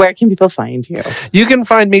 So where can people find you? You can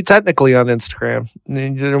find me technically on Instagram.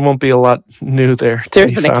 There won't be a lot new there.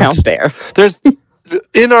 There's an account there.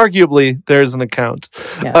 Inarguably, there's an account.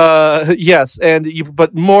 Yes.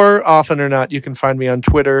 But more often or not, you can find me on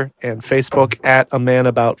Twitter and Facebook at A Man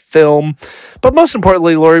About Film. But most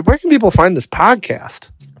importantly, Lori, where can people find this podcast?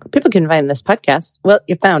 People can find this podcast. Well,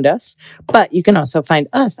 you found us, but you can also find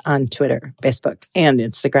us on Twitter, Facebook, and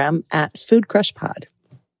Instagram at Food Crush Pod.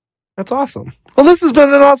 That's awesome. Well, this has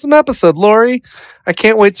been an awesome episode, Lori. I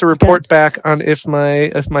can't wait to report back on if my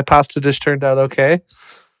pasta dish turned out okay.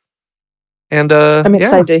 And I'm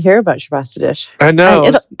excited to hear about your pasta dish. I know,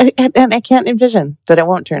 and I can't envision that it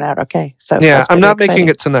won't turn out okay. So yeah, I'm not making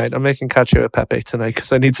it tonight. I'm making cacio e pepe tonight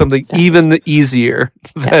because I need something even easier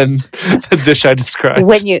than the dish I described.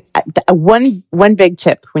 When you one big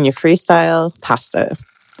tip when you freestyle pasta,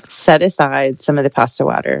 set aside some of the pasta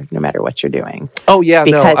water no matter what you're doing. Oh, yeah.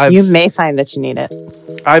 Because you may find that you need it.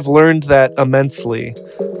 I've learned that immensely.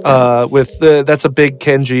 That's a big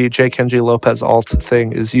J. Kenji Lopez alt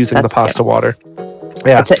thing, is using the pasta water.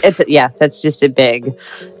 Yeah. That's just a big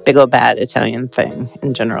old bad Italian thing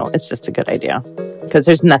in general. It's just a good idea. Because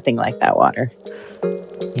there's nothing like that water.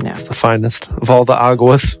 It's the finest of all the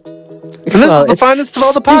aguas. And this is the finest of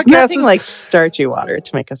all the podcasts. There's nothing like starchy water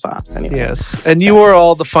to make a sauce anyway. Yes. And you are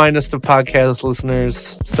all the finest of podcast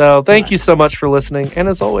listeners. So thank you so much for listening. And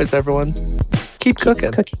as always, everyone, keep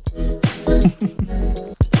cooking.